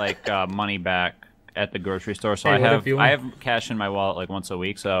get like money back at the grocery store. So Hey, what I if you have want- cash in my wallet like once a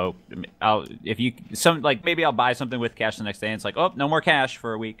week. So maybe I'll buy something with cash the next day and it's like, oh, no more cash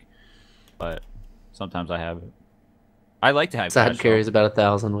for a week. But sometimes I have it. I like to have Side cash. carries though. about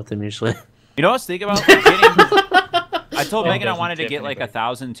 1,000 with him usually. You know what I was thinking about? I told Megan I doesn't wanted to tip get like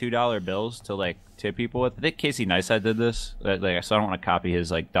anybody. $1,000 bills to like tip people with. I think Casey Neistat did this. So I don't want to copy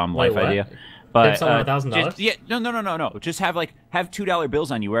his like dumb Wait, life what? idea. But someone $1,000? Yeah, no. Just have $2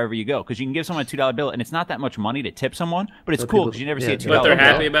 bills on you wherever you go, because you can give someone a $2 bill, and it's not that much money to tip someone, but it's But cool people- because you never yeah, see a but $2 But they're bill.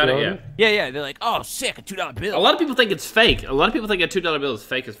 happy about it. Yeah. Yeah. Yeah. They're like, oh, sick, a $2 bill. A lot of people think it's fake. A lot of people think a $2 bill is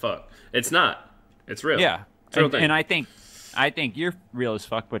fake as fuck. It's not. It's real. Yeah, It's a real thing. and I think you're real as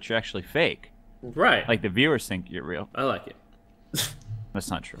fuck, but you're actually fake. Right. Like the viewers think you're real. I like it.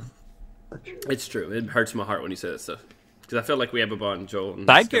 That's not true. It's true. It hurts my heart when you say that stuff because I feel like we have a bond, Joel. And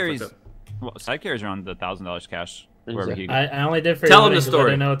Side stuff carries, like that. side carries around $1,000 cash wherever you go. I only did for Tell your them the wedding 'cause I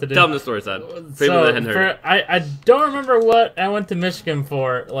story. didn't know what to do. Tell them the story, Side. People So, that hadn't heard it. I don't remember what I went to Michigan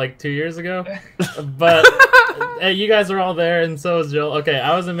for like 2 years ago, but hey, you guys are all there, and so was Joel. Okay,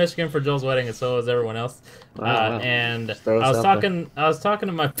 I was in Michigan for Joel's wedding, and so was everyone else. Wow. And I Just throw us was out there. I was talking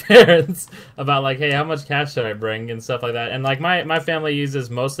to my parents about like, hey, how much cash should I bring and stuff like that. And like my family uses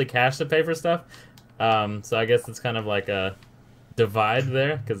mostly cash to pay for stuff, so I guess it's kind of like a divide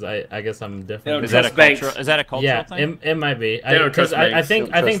there because I guess I'm different. Is that a cultural- Is that a cultural Yeah, thing? it might be. They don't trust I banks. think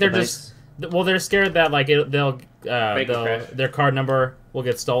Don't I think trust they're the just well, they're scared that like they'll crash. their card number will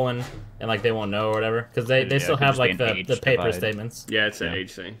get stolen and like they won't know or whatever because they Yeah, still it could have just like be an the age paper divide. statements. Yeah, it's an Yeah.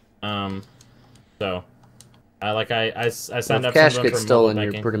 age thing. So I signed Well, up. if cash some of them gets for stolen, mobile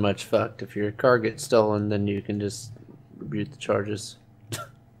you're banking. pretty much fucked. If your car gets stolen, then you can just rebuke the charges.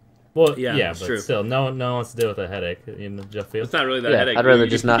 Well, Yeah, yeah, it's but true. still, no one wants to deal with a headache. You know, Jeff It's Fields. not really that Yeah, headache. I'd rather You-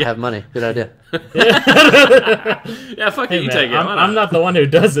 just not yeah. have money. Good idea. Yeah, fuck Hey, it. You man, take it. Why I'm not the one who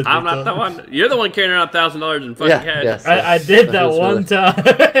does it. I'm not the one. You're the one carrying around $1,000 in fucking Yeah, cash. yes. I did that That's one really- time.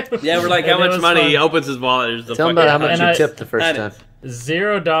 Yeah, we're like, how And it much was money? He fun. opens his wallet. There's the Tell them fucking about how much And you I- tipped the first and- time.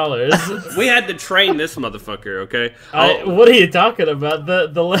 $0. We had to train this motherfucker, okay? What are you talking about?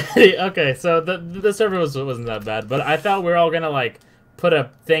 The lady. Okay, so the server wasn't that bad, but I thought we were all gonna like put a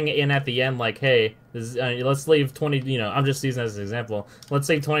thing in at the end, like, hey, this, let's leave 20. You know, I'm just using this as an example. Let's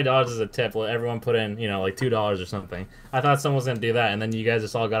leave $20 as a tip. Let everyone put in, like $2 or something. I thought someone was gonna do that, and then you guys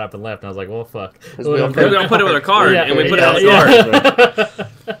just all got up and left, and I was like, well, fuck. we all We're gonna put it with a card, Yeah, and we put yeah, it on the card.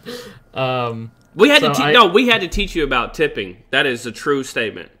 yeah. We had to So no, we had to teach you about tipping. That is a true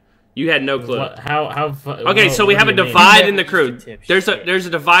statement. You had no clue. What, how Okay, so we what have do a you mean? divide Never in the used crew. to tip There's shit. a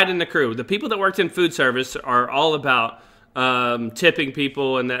divide in the crew. The people that worked in food service are all about tipping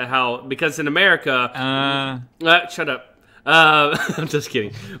people and because in America, shut up. I'm just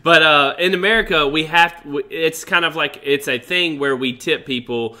kidding. But in America, it's kind of like it's a thing where we tip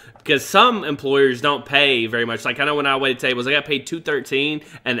people because some employers don't pay very much. Like I know when I waited tables, I got paid $2.13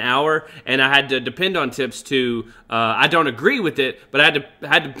 an hour, and I had to depend on tips to. I don't agree with it, but I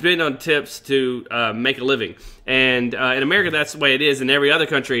had to depend on tips to make a living. And in America, that's the way it is. In every other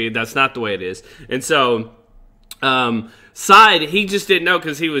country, that's not the way it is. And so. Side, he just didn't know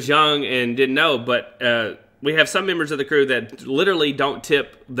because he was young and didn't know, but we have some members of the crew that literally don't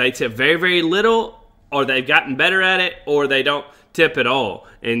tip. They tip very, very little, or they've gotten better at it, or they don't tip at all.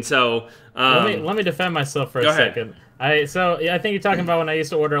 And so... let me defend myself for a go ahead. second. I think you're talking about when I used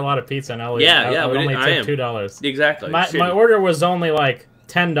to order a lot of pizza and I would Yeah, only I tip am. $2. Exactly. My Shit. order was only like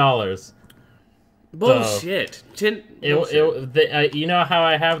 $10. Bullshit. You know how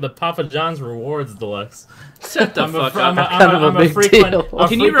I have the Papa John's Rewards Deluxe. Shut the fuck up. I'm a frequent.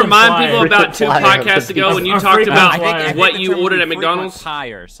 Can you remind people about 2 flyer podcasts ago when you talked about what you ordered at McDonald's?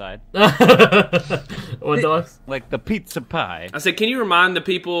 Pie side. What deluxe? Like the pizza pie. I said, can you remind the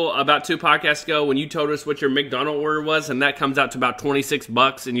people about 2 podcasts ago when you told us what your McDonald order was, and that comes out to about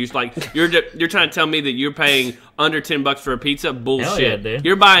 $26, and you're trying to tell me that you're paying under $10 for a pizza? Bullshit. Yeah, dude.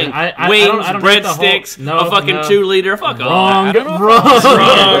 You're buying wings, breadsticks, a fucking 2-liter. Fuck off.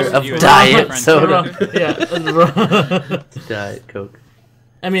 Wrong. Of diet soda. Yeah. Diet Coke.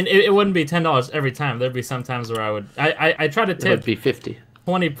 I mean, it wouldn't be $10 every time. There'd be some times where I try to It tip would be 50.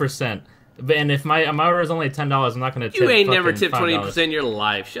 20%. And if my order is only $10, I'm not going to tip. You ain't never fucking tipped 20% in your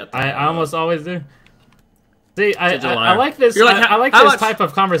life. Shut the fuck up. I almost always do. See, I liar. like this. You're like, I like how this much- type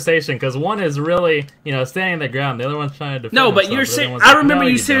of conversation because one is really, standing the ground. The other one's trying to defend No, but himself. you're The other saying. one's I like, remember no,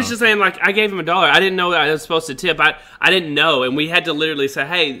 you you seriously don't. saying like, I gave him $1. I didn't know that I was supposed to tip. I didn't know, and we had to literally say,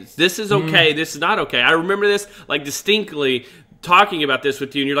 hey, this is okay. This is not okay. I remember this like distinctly. Talking about this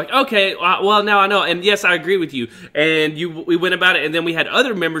with you, and you're like, okay, well, now I know, and yes, I agree with you, and we went about it, and then we had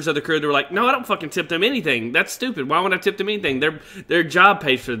other members of the crew that were like, no, I don't fucking tip them anything. That's stupid. Why would I tip them anything? Their job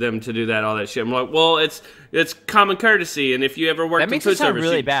pays for them to do that, all that shit. I'm like, well, it's common courtesy, and if you ever worked That in makes food it sound service,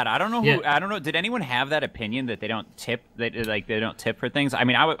 really bad. I don't know who. Yeah. I don't know. Did anyone have that opinion that they don't tip? They don't tip for things. I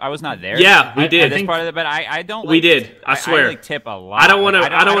mean, I was not there. Yeah, we did. At this part of it, but I don't. We like, did. I swear. I like tip a lot. I don't want to.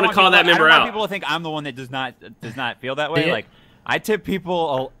 Like, I don't want to call that member I don't out. want people to think I'm the one that does not feel that way. Yeah. Like I tip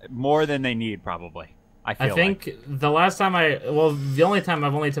people more than they need, probably. I think the last time the only time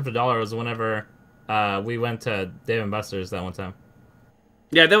I've only tipped $1 was whenever we went to Dave and Buster's that one time.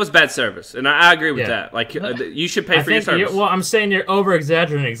 Yeah, that was bad service, and I agree with Yeah. that. Like, you should pay for your service. Well, I'm saying you're over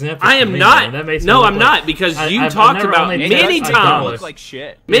exaggerating examples. I am not. That makes No, me I'm look not, because you I've talked never about only many tipped times. $1. look like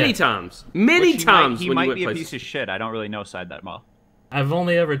shit. Many Yeah. times. Which Many he times He when might you went be a places. piece of shit. I don't really know side that well. I've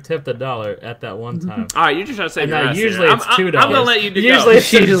only ever tipped $1 at that one time. All right, you're just trying to say And your ass usually here. it's I'm $2. going to let you do Usually go.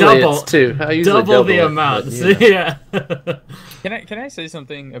 it's Usually double. it's 2. I usually Double the it, amount. but, So, yeah. yeah. Can I say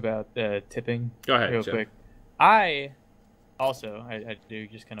something about tipping? Go ahead, real Joe. quick. I do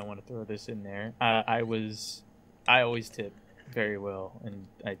just kind of want to throw this in there. I always tip very well, and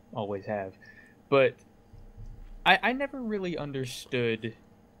I always have, but I never really understood,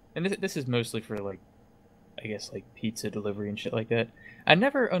 and this is mostly for like, I guess like pizza delivery and shit like that. I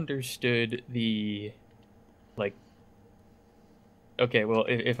never understood the, like, okay, well,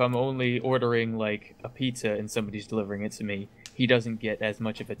 if I'm only ordering like a pizza and somebody's delivering it to me, he doesn't get as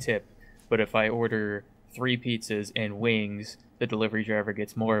much of a tip. But if I order 3 pizzas and wings, the delivery driver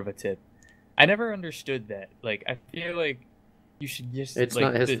gets more of a tip. I never understood that. Like, I feel like you should just. It's like,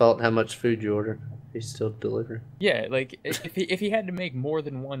 not his fault how much food you order. He's still delivering. Yeah, like if he had to make more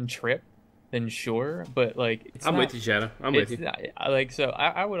than one trip, then sure. But like, it's I'm not, with you, Shadow. I'm with it's you. not, like, so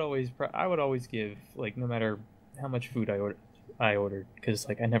I would always give, like, no matter how much food I ordered, because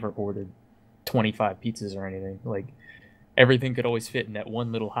like I never ordered 25 pizzas or anything. Like, everything could always fit in that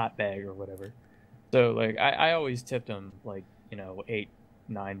one little hot bag or whatever. So like I always tipped him like, $8-9,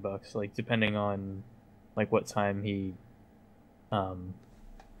 like depending on like what time he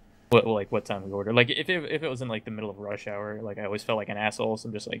what time we ordered. Like if it was in like the middle of rush hour, like I always felt like an asshole, so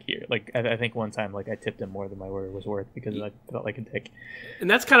I'm just like, here. Like I think one time like I tipped him more than my order was worth because I felt like a dick. And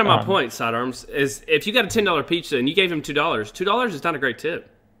that's kind of my point, Sidearms, is if you got a $10 pizza and you gave him $2 is not a great tip.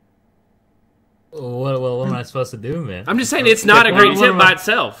 What am I supposed to do, man? I'm just saying it's not a great What tip am by I-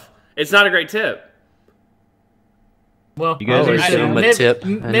 itself. It's not a great tip. Well, You guys maybe are you should- assuming a maybe- tip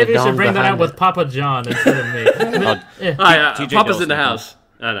and maybe a you should dong bring that behind out with it. Papa John instead of me. Yeah. Papa's TJ in the Dillson. house.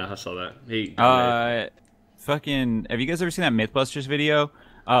 I know, I saw that. He Fucking. Have you guys ever seen that MythBusters video?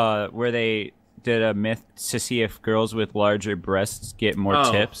 Where they did a myth to see if girls with larger breasts get more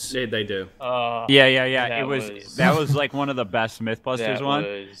tips. They do. Yeah. That was like one of the best MythBusters That one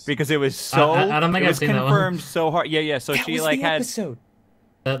was- because it was so. I don't think it I've was seen that one. confirmed so hard. Yeah. So That she was like the had. episode.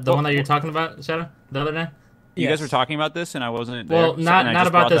 The one that you're talking about, Shadow, the other day. You guys Yes. were talking about this, and I wasn't there. Well, and not I not just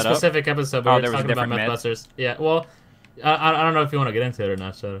about brought this that up. specific episode, Oh, but we're there was a talking about different myth? MythBusters. Yeah. Well, I don't know if you want to get into it or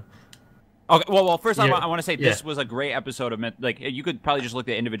not, Shadow. Okay, well, first Yeah. I want to say this Yeah. was a great episode of Myth. Like, you could probably just look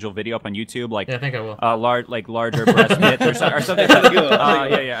at the individual video up on YouTube, like Yeah, I think I will. larger breast myth or something.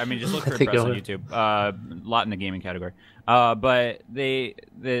 Yeah. I mean, just look for think breast on you'll- YouTube. A lot in the gaming category. But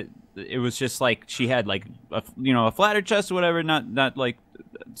it was just like she had like a flatter chest or whatever, not like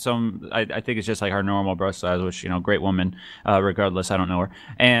some. I think it's just like her normal breast size, which great woman. Regardless, I don't know her,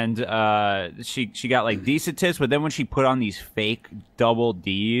 and she got like decent tits, but then when she put on these fake double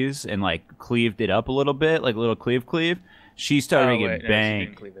D's and like cleaved it up a little bit, like a little cleave, she started Oh, getting wait, no, she banged.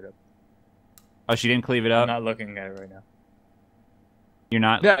 didn't cleave it up. Oh, she didn't cleave it I'm up. not looking at it right now. You're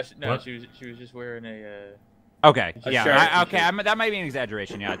not. No, What? she was just wearing a. Okay. A Yeah. shirt. Okay. That might be an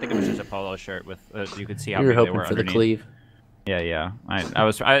exaggeration. Yeah, I think it was just a polo shirt with. You could see how You were big they hoping were for the underneath. cleave. Yeah. I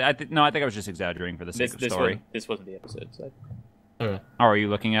was. I think I was just exaggerating for the sake of story. This wasn't the episode. So. Okay. Oh, are you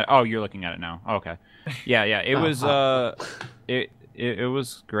looking at? Oh, you're looking at it now. Okay. Yeah. It was. It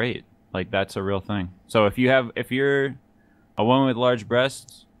was great. Like that's a real thing. So if you're a woman with large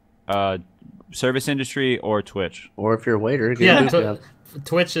breasts, service industry or Twitch. Or if you're a waiter, get Yeah, a boob job.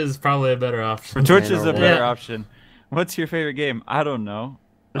 Twitch is probably a better option. Twitch is a or better Yeah. option. What's your favorite game? I don't know.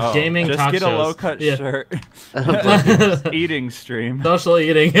 Oh, Gaming just talk get a shows. low cut Yeah. shirt. Eating stream. Social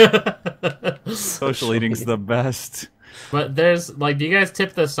eating. Social eating's the best. But there's like, do you guys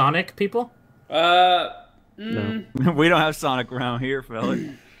tip the Sonic people? No. We don't have Sonic around here, fella.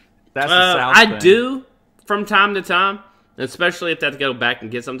 That's the South I thing. do from time to time, especially if they have to go back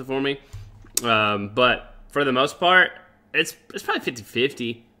and get something for me. But for the most part, it's probably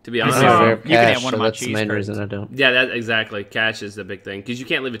 50-50, to be honest. I don't So, have you can have cash, one so of my that's the cheese main curds. reason I don't. Yeah, that exactly. Cash is the big thing because you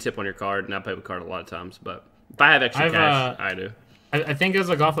can't leave a tip on your card, and I pay with card a lot of times. But if I have extra cash, I do. I think it was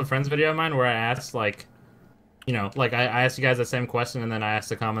a Golf with Friends video of mine where I asked like, you know, like I asked you guys the same question, and then I asked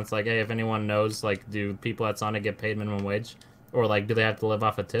the comments like, hey, if anyone knows, like, do people at Sonic get paid minimum wage, or like, do they have to live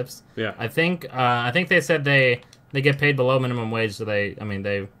off of tips? Yeah. I think they said they get paid below minimum wage, so they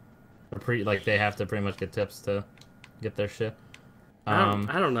they have to pretty much get tips to get their shit. I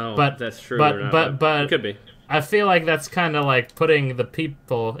don't know but- if that's true but- or not. but- it could be. I feel like that's kind of like putting the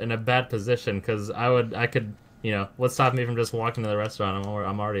people in a bad position because I could, you know, what's stopping me from just walking to the restaurant?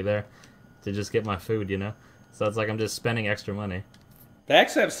 I'm already there to just get my food, you know. So it's like I'm just spending extra money. They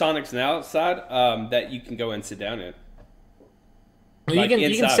actually have Sonics now outside that you can go and sit down in. Well, Like you can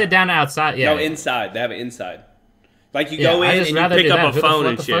inside. sit down outside. Yeah. No, inside. They have it inside. Like you Yeah, go I in just and you rather pick do up that. a Who the phone fuck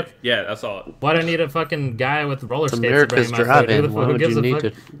and the shit. fuck? Yeah, that's all. Why do I need a fucking guy with roller It's skates to America's bring my food? drive-in. Who Why would gives you a need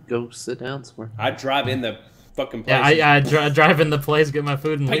fuck? to go sit down somewhere? I drive in the fucking place. Yeah, I drive in the place, get my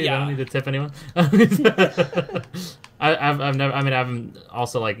food, and leave. I don't need to tip anyone. I've never. I mean, I've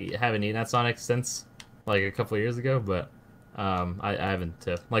also like haven't eaten at Sonic since like a couple of years ago, but I haven't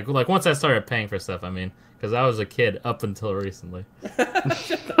tipped. Like once I started paying for stuff, I mean, because I was a kid up until recently.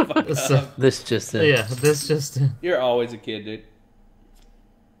 So, This just in. yeah, this just. You're always a kid, dude.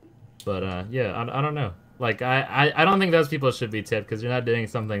 But yeah, I don't know. Like I don't think those people should be tipped because you're not doing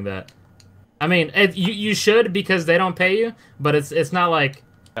something that. I mean, you should because they don't pay you, but it's not like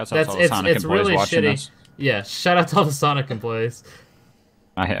That's all the Sonic it's employees really watching shitty. this. Yeah, shout out to all the Sonic employees.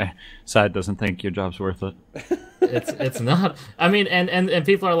 Side doesn't think your job's worth it. It's not. I mean, and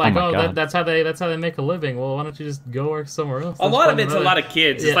people are like, Oh my oh, God. that's how they make a living. Well, why don't you just go work somewhere else? A That's lot of fun it's a another- lot of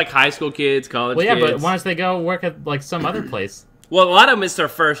kids. Yeah. It's like high school kids, college Well, yeah, kids. but why don't they go work at like some other place? Well, a lot of them it's their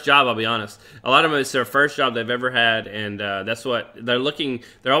first job. I'll be honest. A lot of them it's their first job they've ever had, and that's what they're looking.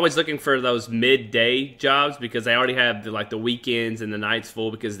 They're always looking for those midday jobs because they already have the weekends and the nights full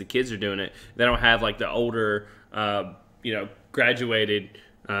because the kids are doing it. They don't have like the older, graduated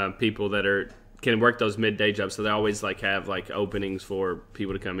people that can work those midday jobs. So they always like have like openings for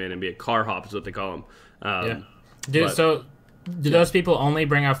people to come in and be a car hop is what they call them. Yeah. Dude, but- so do those people only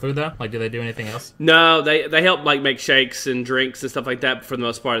bring out food though? Like, do they do anything else? No, they help like make shakes and drinks and stuff like that. But for the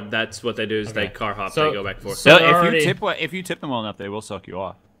most part, that's what they do is they car hop. So- they go back and forth. so- So already- if you tip them well enough, they will suck you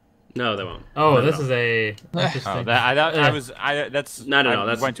off. No, they won't. Oh, No, this no. is a interesting. Oh, that, Yeah. I was that's No, I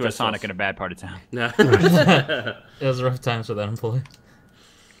that's- went to a that's Sonic false. in a bad part of town. No. It was rough times for that employee.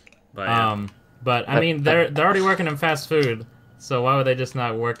 But, yeah. But I mean, they're already working in fast food, so why would they just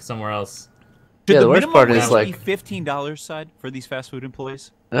not work somewhere else? Should Yeah, the the worst minimum part wage is, be like- $15 side for these fast food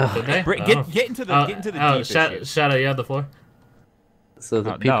employees. Ugh. Did they? Get Oh. get into the deep issue. Shadow, you have the floor. So the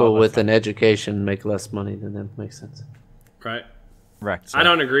Oh, no, people that's with fine. an education make less money than them. Makes sense. Right. Wrecked. I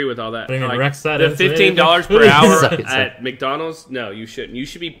don't agree with all that. What do you mean, Like, Rex said the it? $15 per hour Suck it, at McDonald's? No, you shouldn't. You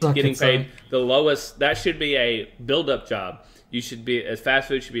should be Suck getting it, son. paid the lowest. That should be a build-up job. You should be as fast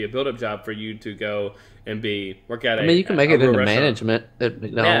food should be a build-up job for you to go and work at. I mean, you can make a it real into restaurant. management at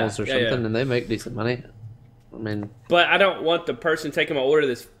McDonald's or Yeah, something, yeah. and they make decent money. I mean, But I don't want the person taking my order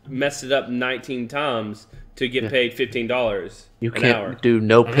that's messed it up 19 times to get paid $15 you an can't hour. do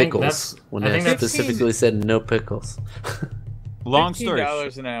no think pickles that's- when I they think that's- specifically said no pickles. Long story.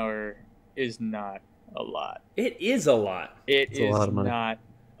 $15 an hour is not a lot. It is a lot. It a is lot of money. not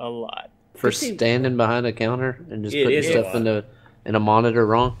a lot. For 15 standing behind a counter and just It putting is a stuff lot. in a monitor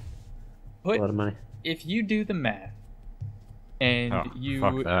wrong, Put, a lot of money. if you do the math, and Oh, you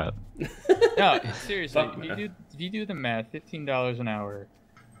fuck that. no seriously, Fuck math. if you do the math, $15 an hour,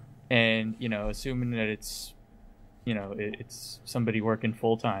 and assuming that it's it's somebody working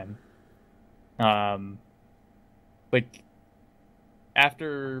full time, Like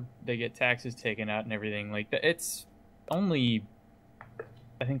after they get taxes taken out and everything, like it's only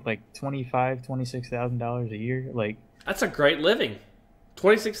I think like $26,000 a year. Like That's a great living.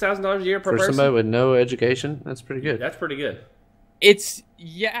 $26,000 a year per For person. somebody with no education, that's pretty good. That's pretty good. it's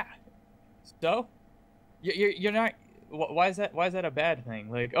So you're not. Why is that a bad thing?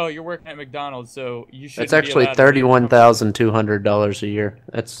 Like, oh, you're working at McDonald's, so you should. That's actually $31,200 a year.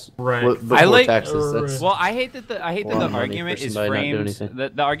 That's Right. before I like- taxes. That's Well, I hate that the lot the of money argument for is somebody not doing framed.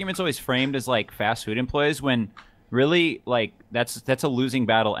 anything. The argument's always framed as like fast food employees when really like that's a losing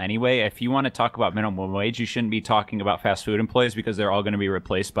battle anyway. If you want to talk about minimum wage, you shouldn't be talking about fast food employees because they're all going to be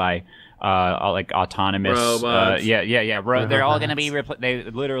replaced by like autonomous robots. They're all going to be they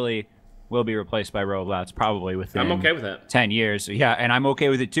literally will be replaced by robots probably within I'm okay with that. 10 years. Yeah, and I'm okay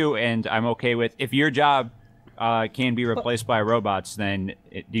with it too. And I'm okay with if your job can be replaced by robots, then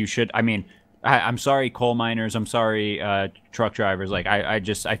you should. I mean, I'm sorry, coal miners. I'm sorry, truck drivers. Like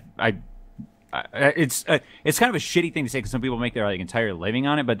it's kind of a shitty thing to say because some people make their like entire living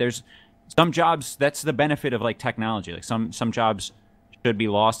on it. But there's some jobs that's the benefit of like technology. Like some jobs should be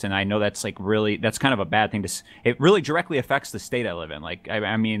lost, and I know that's like really that's kind of a bad thing to. It really directly affects the state I live in. Like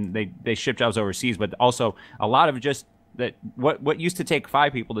I mean, they ship jobs overseas, but also a lot of just that what used to take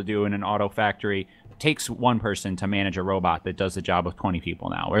 5 people to do in an auto factory takes 1 person to manage a robot that does the job of 20 people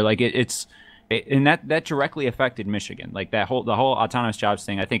now. Where like and that directly affected Michigan. Like the whole autonomous jobs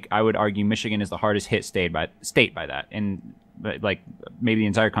thing. I think I would argue Michigan is the hardest hit state by that, and like maybe the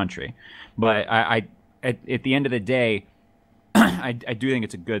entire country. But I at the end of the day. I do think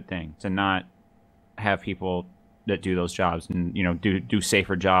it's a good thing to not have people that do those jobs and do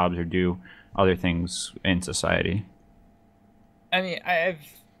safer jobs or do other things in society. I mean, I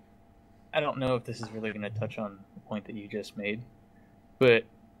don't know if this is really going to touch on the point that you just made, but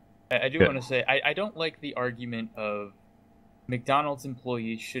I do want to say I don't like the argument of McDonald's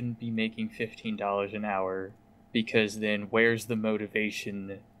employees shouldn't be making $15 an hour because then where's the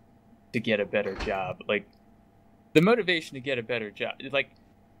motivation to get a better job? Like. The motivation to get a better job, like,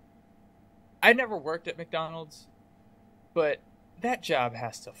 I never worked at McDonald's, but that job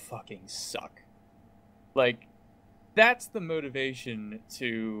has to fucking suck. Like, that's the motivation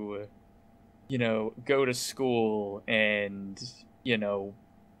to, go to school and,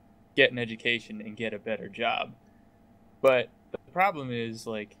 get an education and get a better job. But the problem is,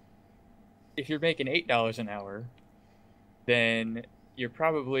 like, if you're making $8 an hour, then you're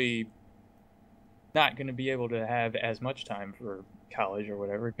probably not going to be able to have as much time for college or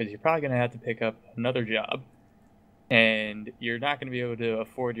whatever because you're probably going to have to pick up another job and you're not going to be able to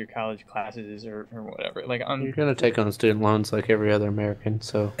afford your college classes or whatever. Like you're going to take on student loans like every other American,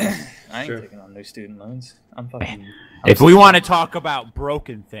 so I ain't taking on no student loans. I'm fucking if we want to talk about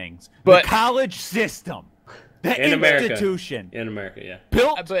broken things, but the college system, the in institution in America, yeah,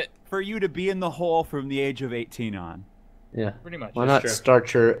 built for you to be in the hole from the age of 18 on. Yeah, pretty much. Why not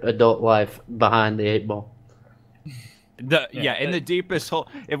start your adult life behind the 8 ball? In the deepest hole.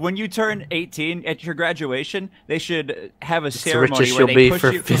 When you turn 18 at your graduation, they should have a ceremony where they push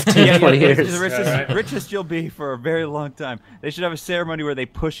you. 15, 20 years. It's the richest you'll be for a very long time. They should have a ceremony where they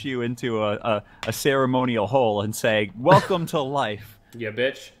push you into a ceremonial hole and say, "Welcome to life." Yeah,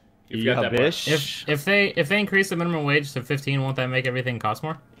 bitch. You Yeah, got that bitch. If they increase the minimum wage to 15, won't that make everything cost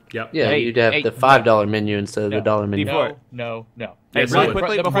more? Yep. Yeah, you'd have the $5 menu instead of the $1 menu. No. Hey, Yes, really it would.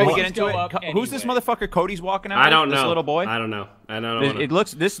 quickly The before we prices get into go it, up who's this anyway. motherfucker Cody's walking out? I don't with? know. This little boy. I don't know. It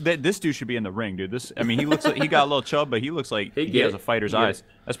looks this dude should be in the ring, dude. He looks like he got a little chub, but he looks like he has a fighter's eyes.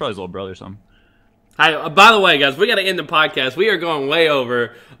 That's probably his little brother or something. Hi, by the way, guys, we got to end the podcast. We are going way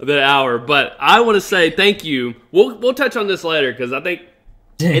over the hour, but I want to say thank you. We'll touch on this later because I think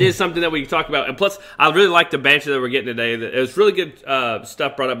it is something that we can talk about. And plus, I really like the banter that we're getting today. It was really good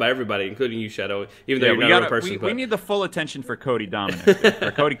stuff brought up by everybody, including you, Shadow. Even though you're not a person, we need the full attention for Cody Dominic,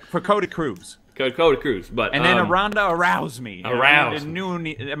 for Cody Cruz. Code Cruz, but and then Aranda arouse me. Arouse.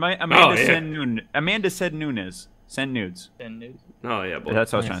 Amanda said Nunes. Send nudes. Oh yeah, boy.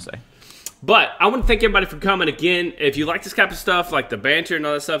 That's what I was trying to say. But I want to thank everybody for coming again. If you like this type of stuff, like the banter and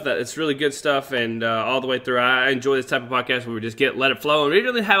all that stuff, that it's really good stuff, and all the way through, I enjoy this type of podcast where we just let it flow. And we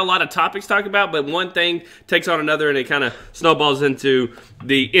really have a lot of topics to talk about, but one thing takes on another, and it kind of snowballs into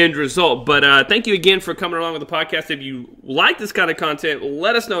the end result. But thank you again for coming along with the podcast. If you like this kind of content,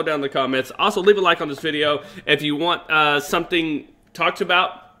 let us know down in the comments. Also, leave a like on this video. If you want something talked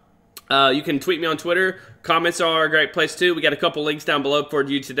about, you can tweet me on Twitter. Comments are a great place, too. We got a couple links down below for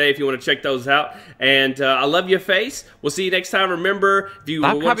you today if you want to check those out. And I love your face. We'll see you next time. Remember, if you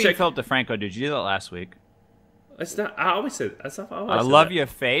Stop want to copying check... Philip DeFranco. Did you do that last week? It's not... I always say... That's not... I love your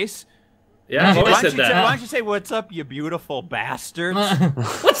face. Yeah, I've always said Why that. don't you say what's up, you beautiful bastards?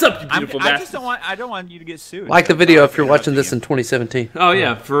 What's up, you beautiful I bastard? just don't want you to get sued. Like the video if you're watching this in 2017. Oh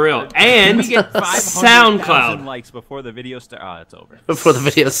yeah, for real. And we get 500,000 SoundCloud. likes before the video starts. Oh, it's over. Before the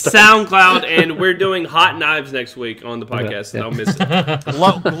video starts. SoundCloud, and we're doing hot knives next week on the podcast, and I'll miss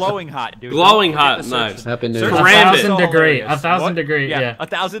it. Glowing hot, dude. Glowing Don't forget hot the search. knives. Happy New Search Year. is 1,000 so degree. hilarious. 1,000 What? degree. Yeah.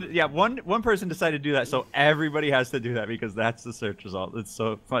 1,000. Yeah, one person decided to do that, so everybody has to do that because that's the search result. It's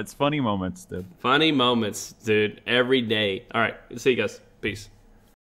so fun. It's funny moments, dude. Funny moments, dude, every day. All right, see you guys. Peace.